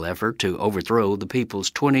political effort to overthrow the people's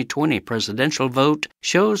 2020 presidential vote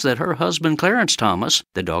shows that her husband Clarence Thomas,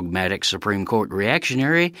 the dogmatic Supreme Court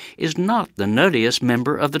reactionary, is not the nuttiest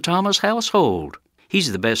member of the Thomas household.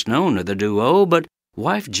 He's the best known of the duo, but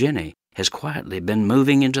wife Jenny has quietly been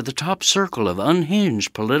moving into the top circle of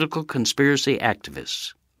unhinged political conspiracy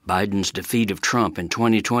activists. Biden's defeat of Trump in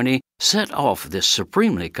 2020 set off this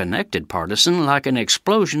supremely connected partisan like an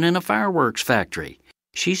explosion in a fireworks factory.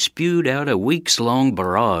 She spewed out a weeks-long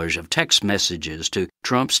barrage of text messages to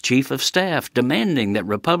Trump's chief of staff demanding that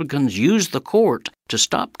Republicans use the court to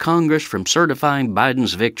stop Congress from certifying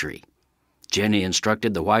Biden's victory. Jenny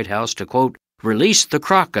instructed the White House to, quote, release the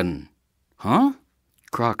Kraken. Huh?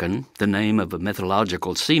 Kraken, the name of a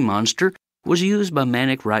mythological sea monster, was used by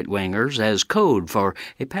manic right-wingers as code for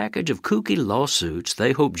a package of kooky lawsuits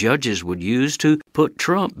they hoped judges would use to put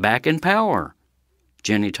Trump back in power.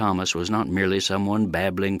 Jenny Thomas was not merely someone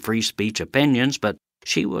babbling free speech opinions, but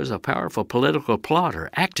she was a powerful political plotter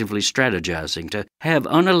actively strategizing to have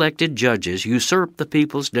unelected judges usurp the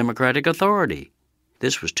people's democratic authority.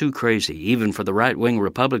 This was too crazy even for the right-wing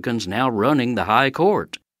Republicans now running the high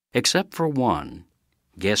court, except for one.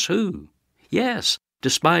 Guess who? Yes,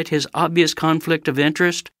 despite his obvious conflict of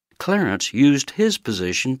interest, Clarence used his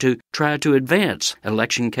position to try to advance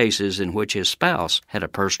election cases in which his spouse had a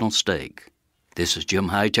personal stake. This is Jim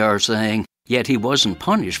Hightower saying, yet he wasn't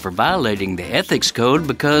punished for violating the ethics code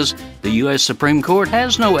because the U.S. Supreme Court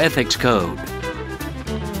has no ethics code.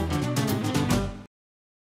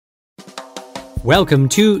 Welcome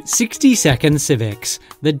to 60 Second Civics,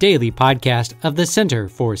 the daily podcast of the Center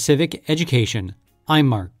for Civic Education. I'm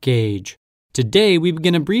Mark Gage. Today we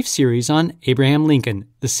begin a brief series on Abraham Lincoln,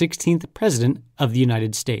 the 16th President of the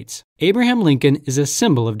United States. Abraham Lincoln is a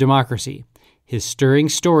symbol of democracy. His stirring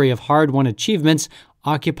story of hard-won achievements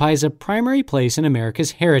occupies a primary place in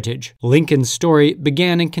America's heritage. Lincoln's story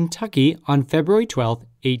began in Kentucky on February 12,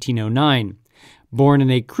 1809. Born in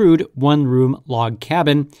a crude one-room log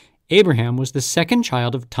cabin, Abraham was the second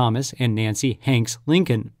child of Thomas and Nancy Hanks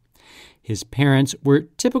Lincoln. His parents were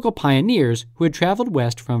typical pioneers who had traveled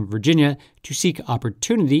west from Virginia to seek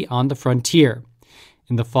opportunity on the frontier.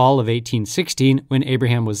 In the fall of 1816, when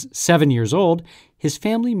Abraham was 7 years old, his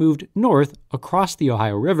family moved north across the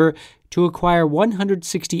Ohio River to acquire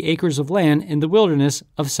 160 acres of land in the wilderness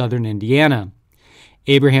of southern Indiana.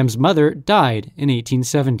 Abraham's mother died in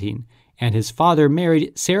 1817, and his father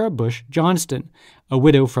married Sarah Bush Johnston, a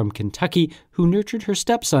widow from Kentucky who nurtured her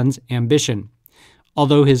stepson's ambition.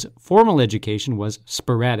 Although his formal education was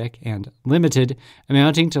sporadic and limited,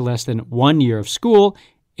 amounting to less than 1 year of school,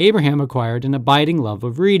 Abraham acquired an abiding love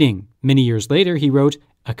of reading. Many years later, he wrote,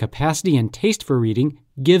 "A capacity and taste for reading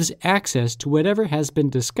gives access to whatever has been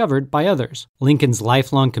discovered by others." Lincoln's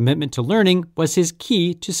lifelong commitment to learning was his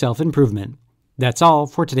key to self-improvement. That's all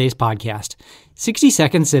for today's podcast. 60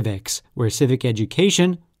 Second Civics, where civic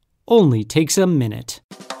education only takes a minute.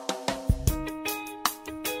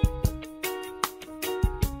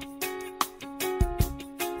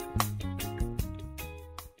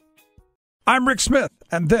 I'm Rick Smith,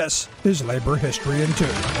 and this is Labor History in 2.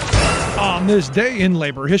 On this day in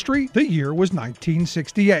labor history, the year was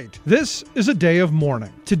 1968. This is a day of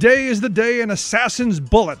mourning. Today is the day an assassin's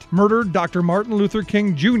bullet murdered Dr. Martin Luther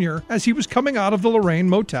King Jr. as he was coming out of the Lorraine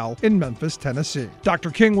Motel in Memphis, Tennessee.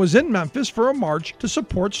 Dr. King was in Memphis for a march to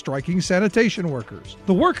support striking sanitation workers.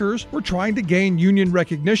 The workers were trying to gain union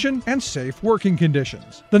recognition and safe working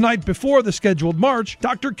conditions. The night before the scheduled march,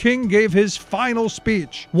 Dr. King gave his final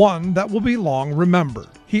speech, one that will be long remembered.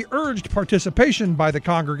 He urged participation by the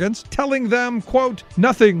congregants, telling them, quote,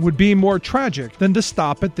 "Nothing would be more tragic than to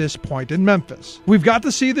stop at this point in Memphis. We've got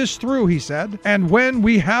to see this through," he said, "and when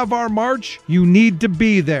we have our march, you need to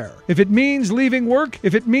be there. If it means leaving work,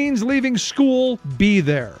 if it means leaving school, be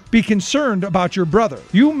there. Be concerned about your brother.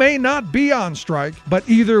 You may not be on strike, but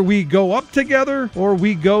either we go up together or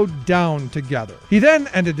we go down together." He then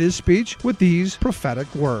ended his speech with these prophetic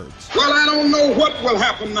words. Well, I don't know what will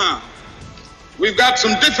happen now. We've got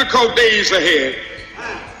some difficult days ahead,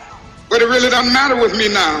 but it really doesn't matter with me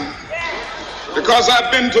now because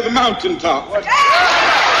I've been to the mountaintop. I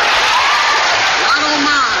don't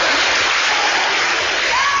mind.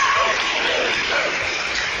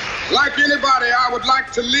 Like anybody, I would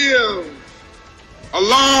like to live a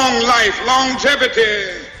long life.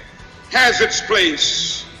 Longevity has its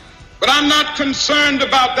place, but I'm not concerned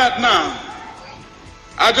about that now.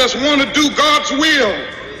 I just want to do God's will.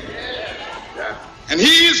 And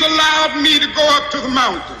he's allowed me to go up to the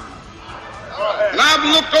mountain. And I've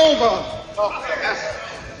looked over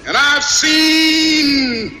and I've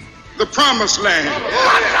seen the promised land.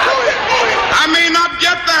 I may not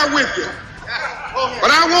get there with you,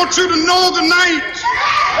 but I want you to know tonight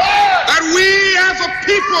that we as a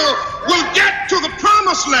people will get to the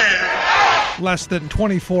promised land. Less than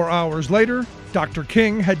 24 hours later, Dr.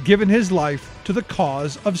 King had given his life to the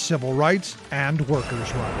cause of civil rights and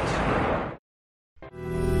workers' rights.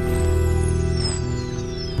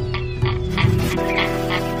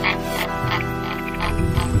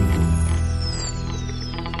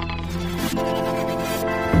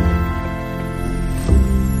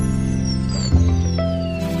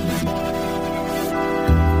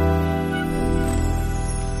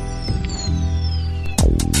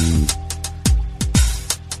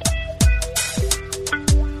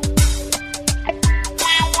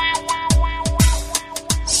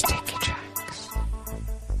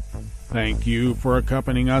 Thank you for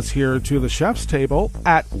accompanying us here to the chef's table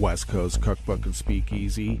at West Coast Cookbook and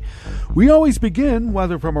Speakeasy. We always begin,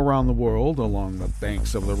 whether from around the world, along the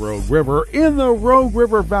banks of the Rogue River, in the Rogue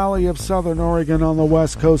River Valley of Southern Oregon on the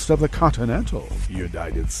west coast of the continental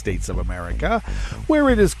United States of America, where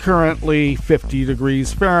it is currently 50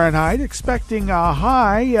 degrees Fahrenheit, expecting a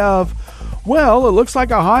high of, well, it looks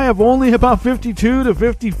like a high of only about 52 to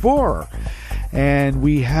 54. And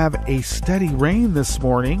we have a steady rain this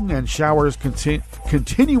morning and showers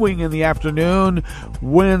continuing in the afternoon.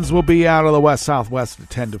 Winds will be out of the west-southwest at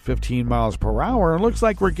 10 to 15 miles per hour. It looks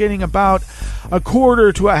like we're getting about a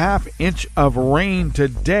quarter to a half inch of rain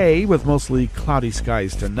today with mostly cloudy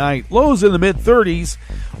skies tonight. Lows in the mid-30s.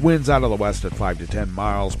 Winds out of the west at 5 to 10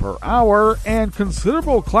 miles per hour. And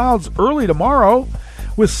considerable clouds early tomorrow,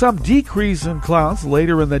 with some decrease in clouds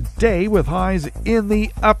later in the day with highs in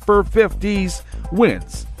the upper 50s,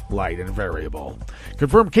 winds light and variable.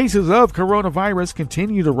 Confirmed cases of coronavirus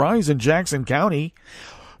continue to rise in Jackson County,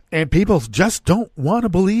 and people just don't want to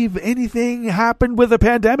believe anything happened with the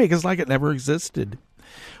pandemic. It's like it never existed.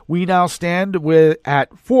 We now stand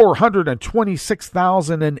at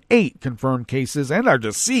 426,008 confirmed cases, and our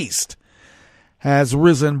deceased has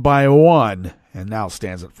risen by 1 and now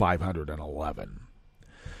stands at 511.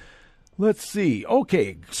 Let's see.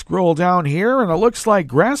 Okay, scroll down here, and it looks like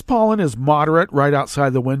grass pollen is moderate right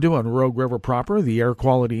outside the window on Rogue River proper. The air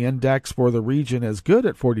quality index for the region is good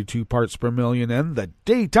at 42 parts per million, and the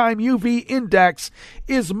daytime UV index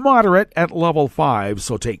is moderate at level 5,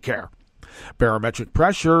 so take care. Barometric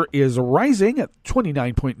pressure is rising at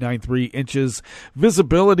 29.93 inches.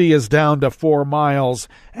 Visibility is down to 4 miles,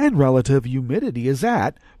 and relative humidity is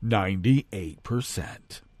at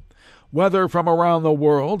 98%. Weather from around the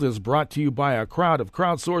world is brought to you by a crowd of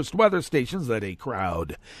crowdsourced weather stations that a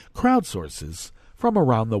crowd crowdsources from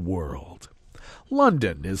around the world.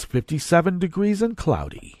 London is 57 degrees and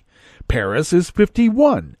cloudy. Paris is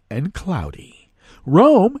 51 and cloudy.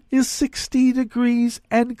 Rome is 60 degrees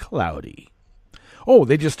and cloudy. Oh,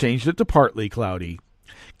 they just changed it to partly cloudy.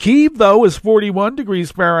 Kyiv, though, is 41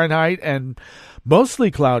 degrees Fahrenheit and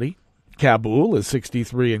mostly cloudy. Kabul is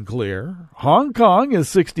 63 and clear. Hong Kong is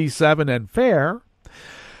 67 and fair.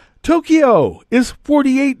 Tokyo is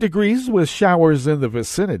 48 degrees with showers in the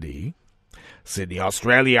vicinity. Sydney,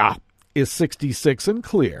 Australia is 66 and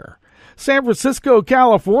clear. San Francisco,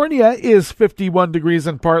 California is 51 degrees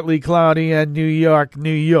and partly cloudy, and New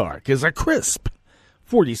York is a crisp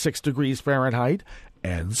 46 degrees Fahrenheit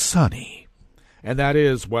and sunny. And that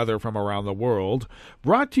is weather from around the world,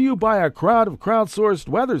 brought to you by a crowd of crowdsourced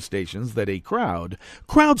weather stations that a crowd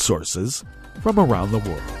crowdsources from around the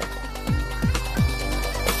world.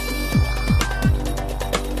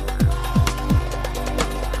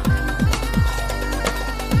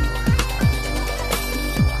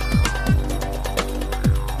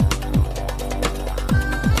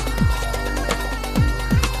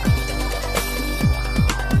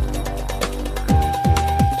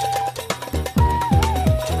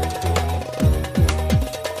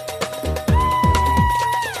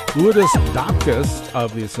 Ludus Dopkus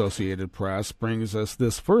of the Associated Press brings us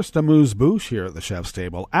this first amuse-bouche here at the Chef's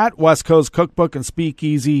Table at West Coast Cookbook and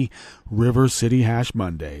Speakeasy, River City Hash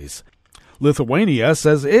Mondays. Lithuania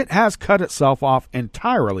says it has cut itself off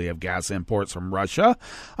entirely of gas imports from Russia,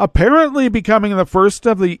 apparently becoming the first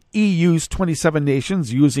of the EU's 27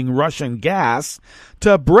 nations using Russian gas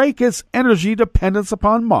to break its energy dependence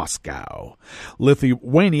upon Moscow.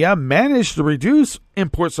 Lithuania managed to reduce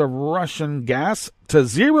imports of Russian gas to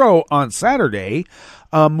zero on Saturday,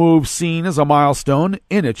 a move seen as a milestone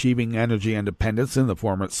in achieving energy independence in the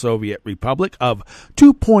former Soviet Republic of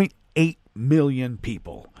 2.8 million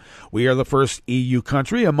people. We are the first EU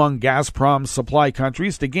country among Gazprom's supply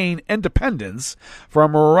countries to gain independence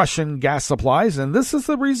from Russian gas supplies, and this is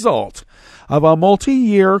the result of a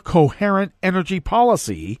multi-year coherent energy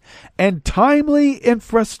policy and timely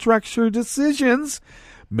infrastructure decisions,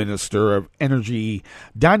 Minister of Energy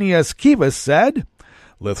Dainius Kivas said.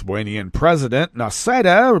 Lithuanian President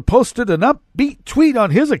Nausėda posted an upbeat tweet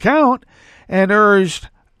on his account and urged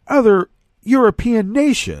other European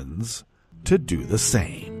nations to do the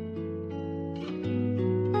same.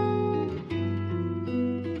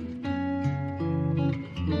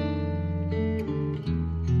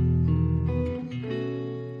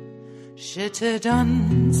 Je te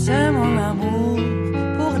donne ce mon amour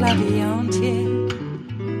pour la vie entière,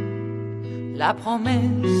 la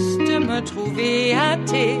promesse de me trouver à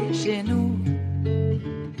tes genoux.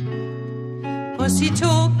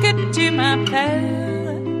 Aussitôt que tu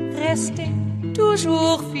m'appelles, rester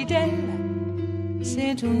toujours fidèle,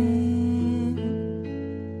 c'est tout,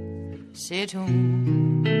 c'est tout.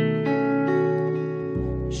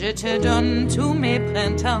 Je te donne tous mes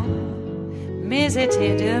printemps, mes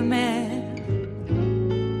étés de mer,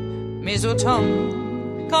 mes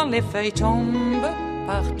automnes quand les feuilles tombent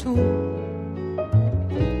partout.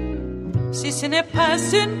 Si ce n'est pas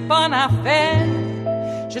une bonne affaire,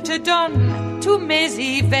 je te donne tous mes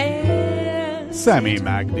hivers. Sammy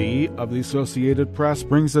Magdi of the Associated Press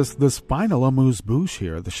brings us this final amuse-bouche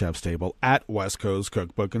here at the Chef's Table at West Coast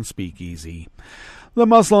Cookbook and Speakeasy. The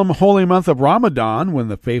Muslim holy month of Ramadan, when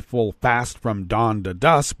the faithful fast from dawn to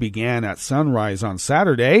dusk, began at sunrise on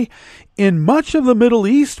Saturday. In much of the Middle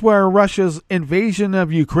East, where Russia's invasion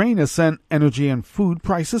of Ukraine has sent energy and food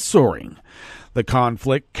prices soaring. The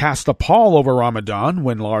conflict cast a pall over Ramadan,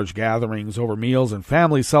 when large gatherings over meals and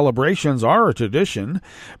family celebrations are a tradition.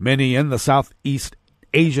 Many in the Southeast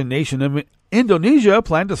Asian nation of Indonesia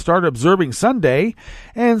plan to start observing Sunday,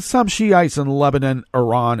 and some Shiites in Lebanon,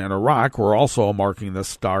 Iran, and Iraq were also marking the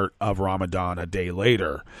start of Ramadan a day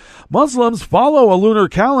later. Muslims follow a lunar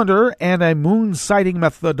calendar, and a moon sighting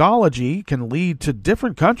methodology can lead to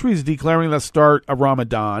different countries declaring the start of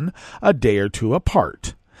Ramadan a day or two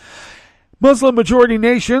apart. Muslim-majority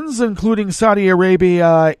nations, including Saudi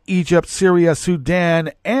Arabia, Egypt, Syria, Sudan,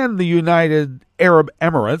 and the United Arab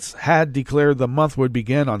Emirates, had declared the month would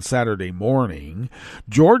begin on Saturday morning.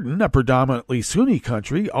 Jordan, a predominantly Sunni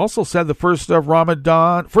country, also said the first day of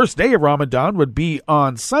Ramadan would be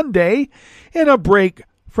on Sunday, in a break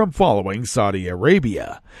from following Saudi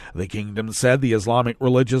Arabia. The kingdom said the Islamic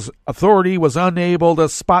Religious Authority was unable to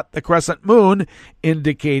spot the crescent moon,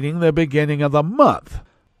 indicating the beginning of the month.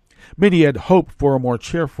 Many had hoped for a more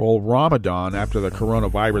cheerful Ramadan after the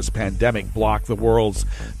coronavirus pandemic blocked the world's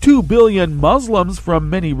 2 billion Muslims from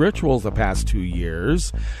many rituals the past 2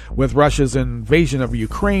 years. With Russia's invasion of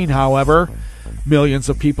Ukraine, however, millions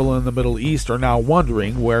of people in the Middle East are now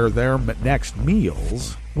wondering where their next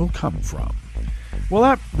meals will come from. Well,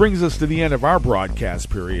 that brings us to the end of our broadcast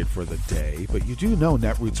period for the day, but you do know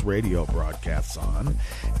Netroots Radio broadcasts on,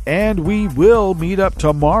 and we will meet up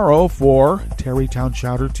tomorrow for Tarrytown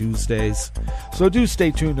Chowder Tuesdays. So do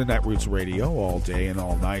stay tuned to Netroots Radio all day and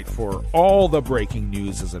all night for all the breaking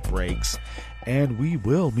news as it breaks, and we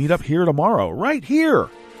will meet up here tomorrow, right here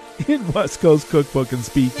in West Coast Cookbook and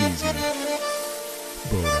Speakeasy.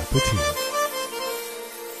 Bon appetit.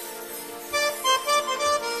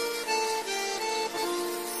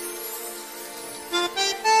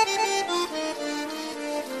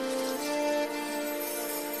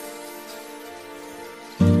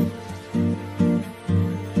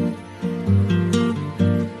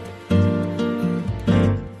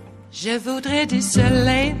 Je voudrais du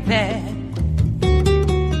soleil vert,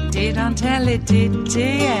 des dentelles et des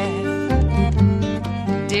théères,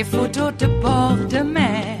 des photos de bord de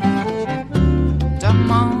mer, dans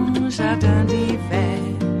mon jardin d'hiver.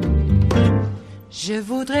 Je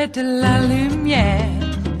voudrais de la lumière,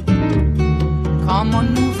 comme en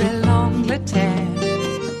Nouvelle-Angleterre.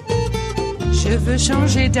 Je veux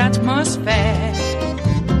changer d'atmosphère,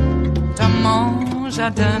 dans mon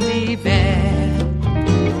jardin d'hiver.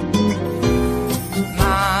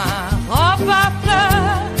 Robe à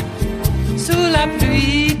fleurs, sous la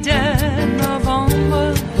pluie de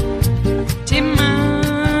novembre, tes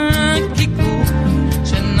mains qui courent,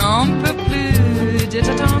 je n'en peux plus de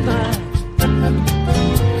t'attendre.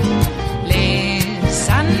 Les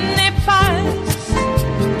années passent,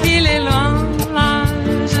 qu'il est loin, là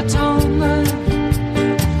je tombe.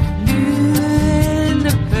 Nul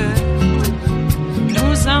ne peut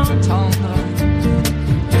nous entendre.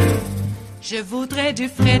 Je voudrais du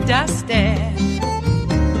Fred Astaire,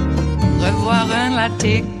 revoir un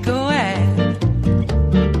latte Goël.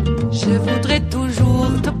 Je voudrais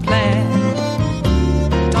toujours te plaire,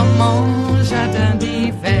 dans mon jardin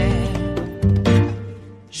d'hiver.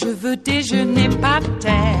 Je veux déjeuner par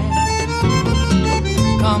terre,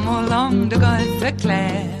 comme au long de golfe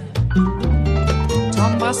clair,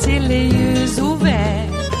 t'embrasser les yeux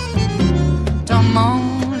ouverts, dans mon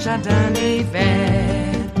jardin d'hiver.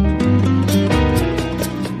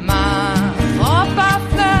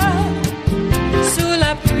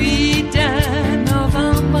 Pluie de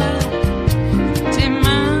novembre, tes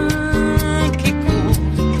mains qui courent,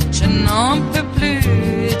 je n'en peux plus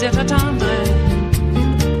de t'attendre.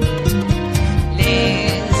 Les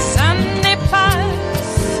années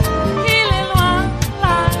passent, il est loin,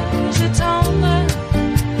 là je tombe.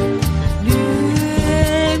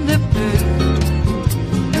 Nul ne peut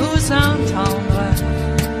nous entendre.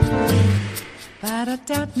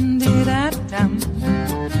 Ba-da-da-dum-di-da-dum.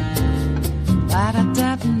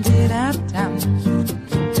 Ba-da-da-dum-di-da-dum.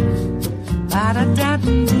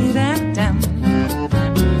 Ba-da-da-dum-di-da-dum.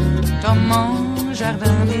 Dans mon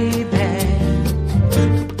jardin d'hiver.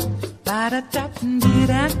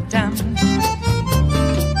 Ba-da-da-dum-di-da-dum.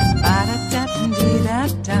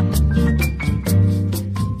 Ba-da-da-dum-di-da-dum.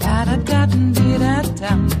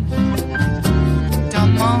 Ba-da-da-dum-di-da-dum. Dans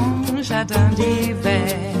mon jardin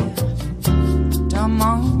d'hiver. Dans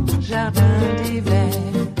mon jardin d'hiver.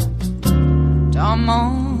 Dans mon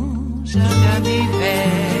jardin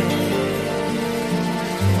d'hiver.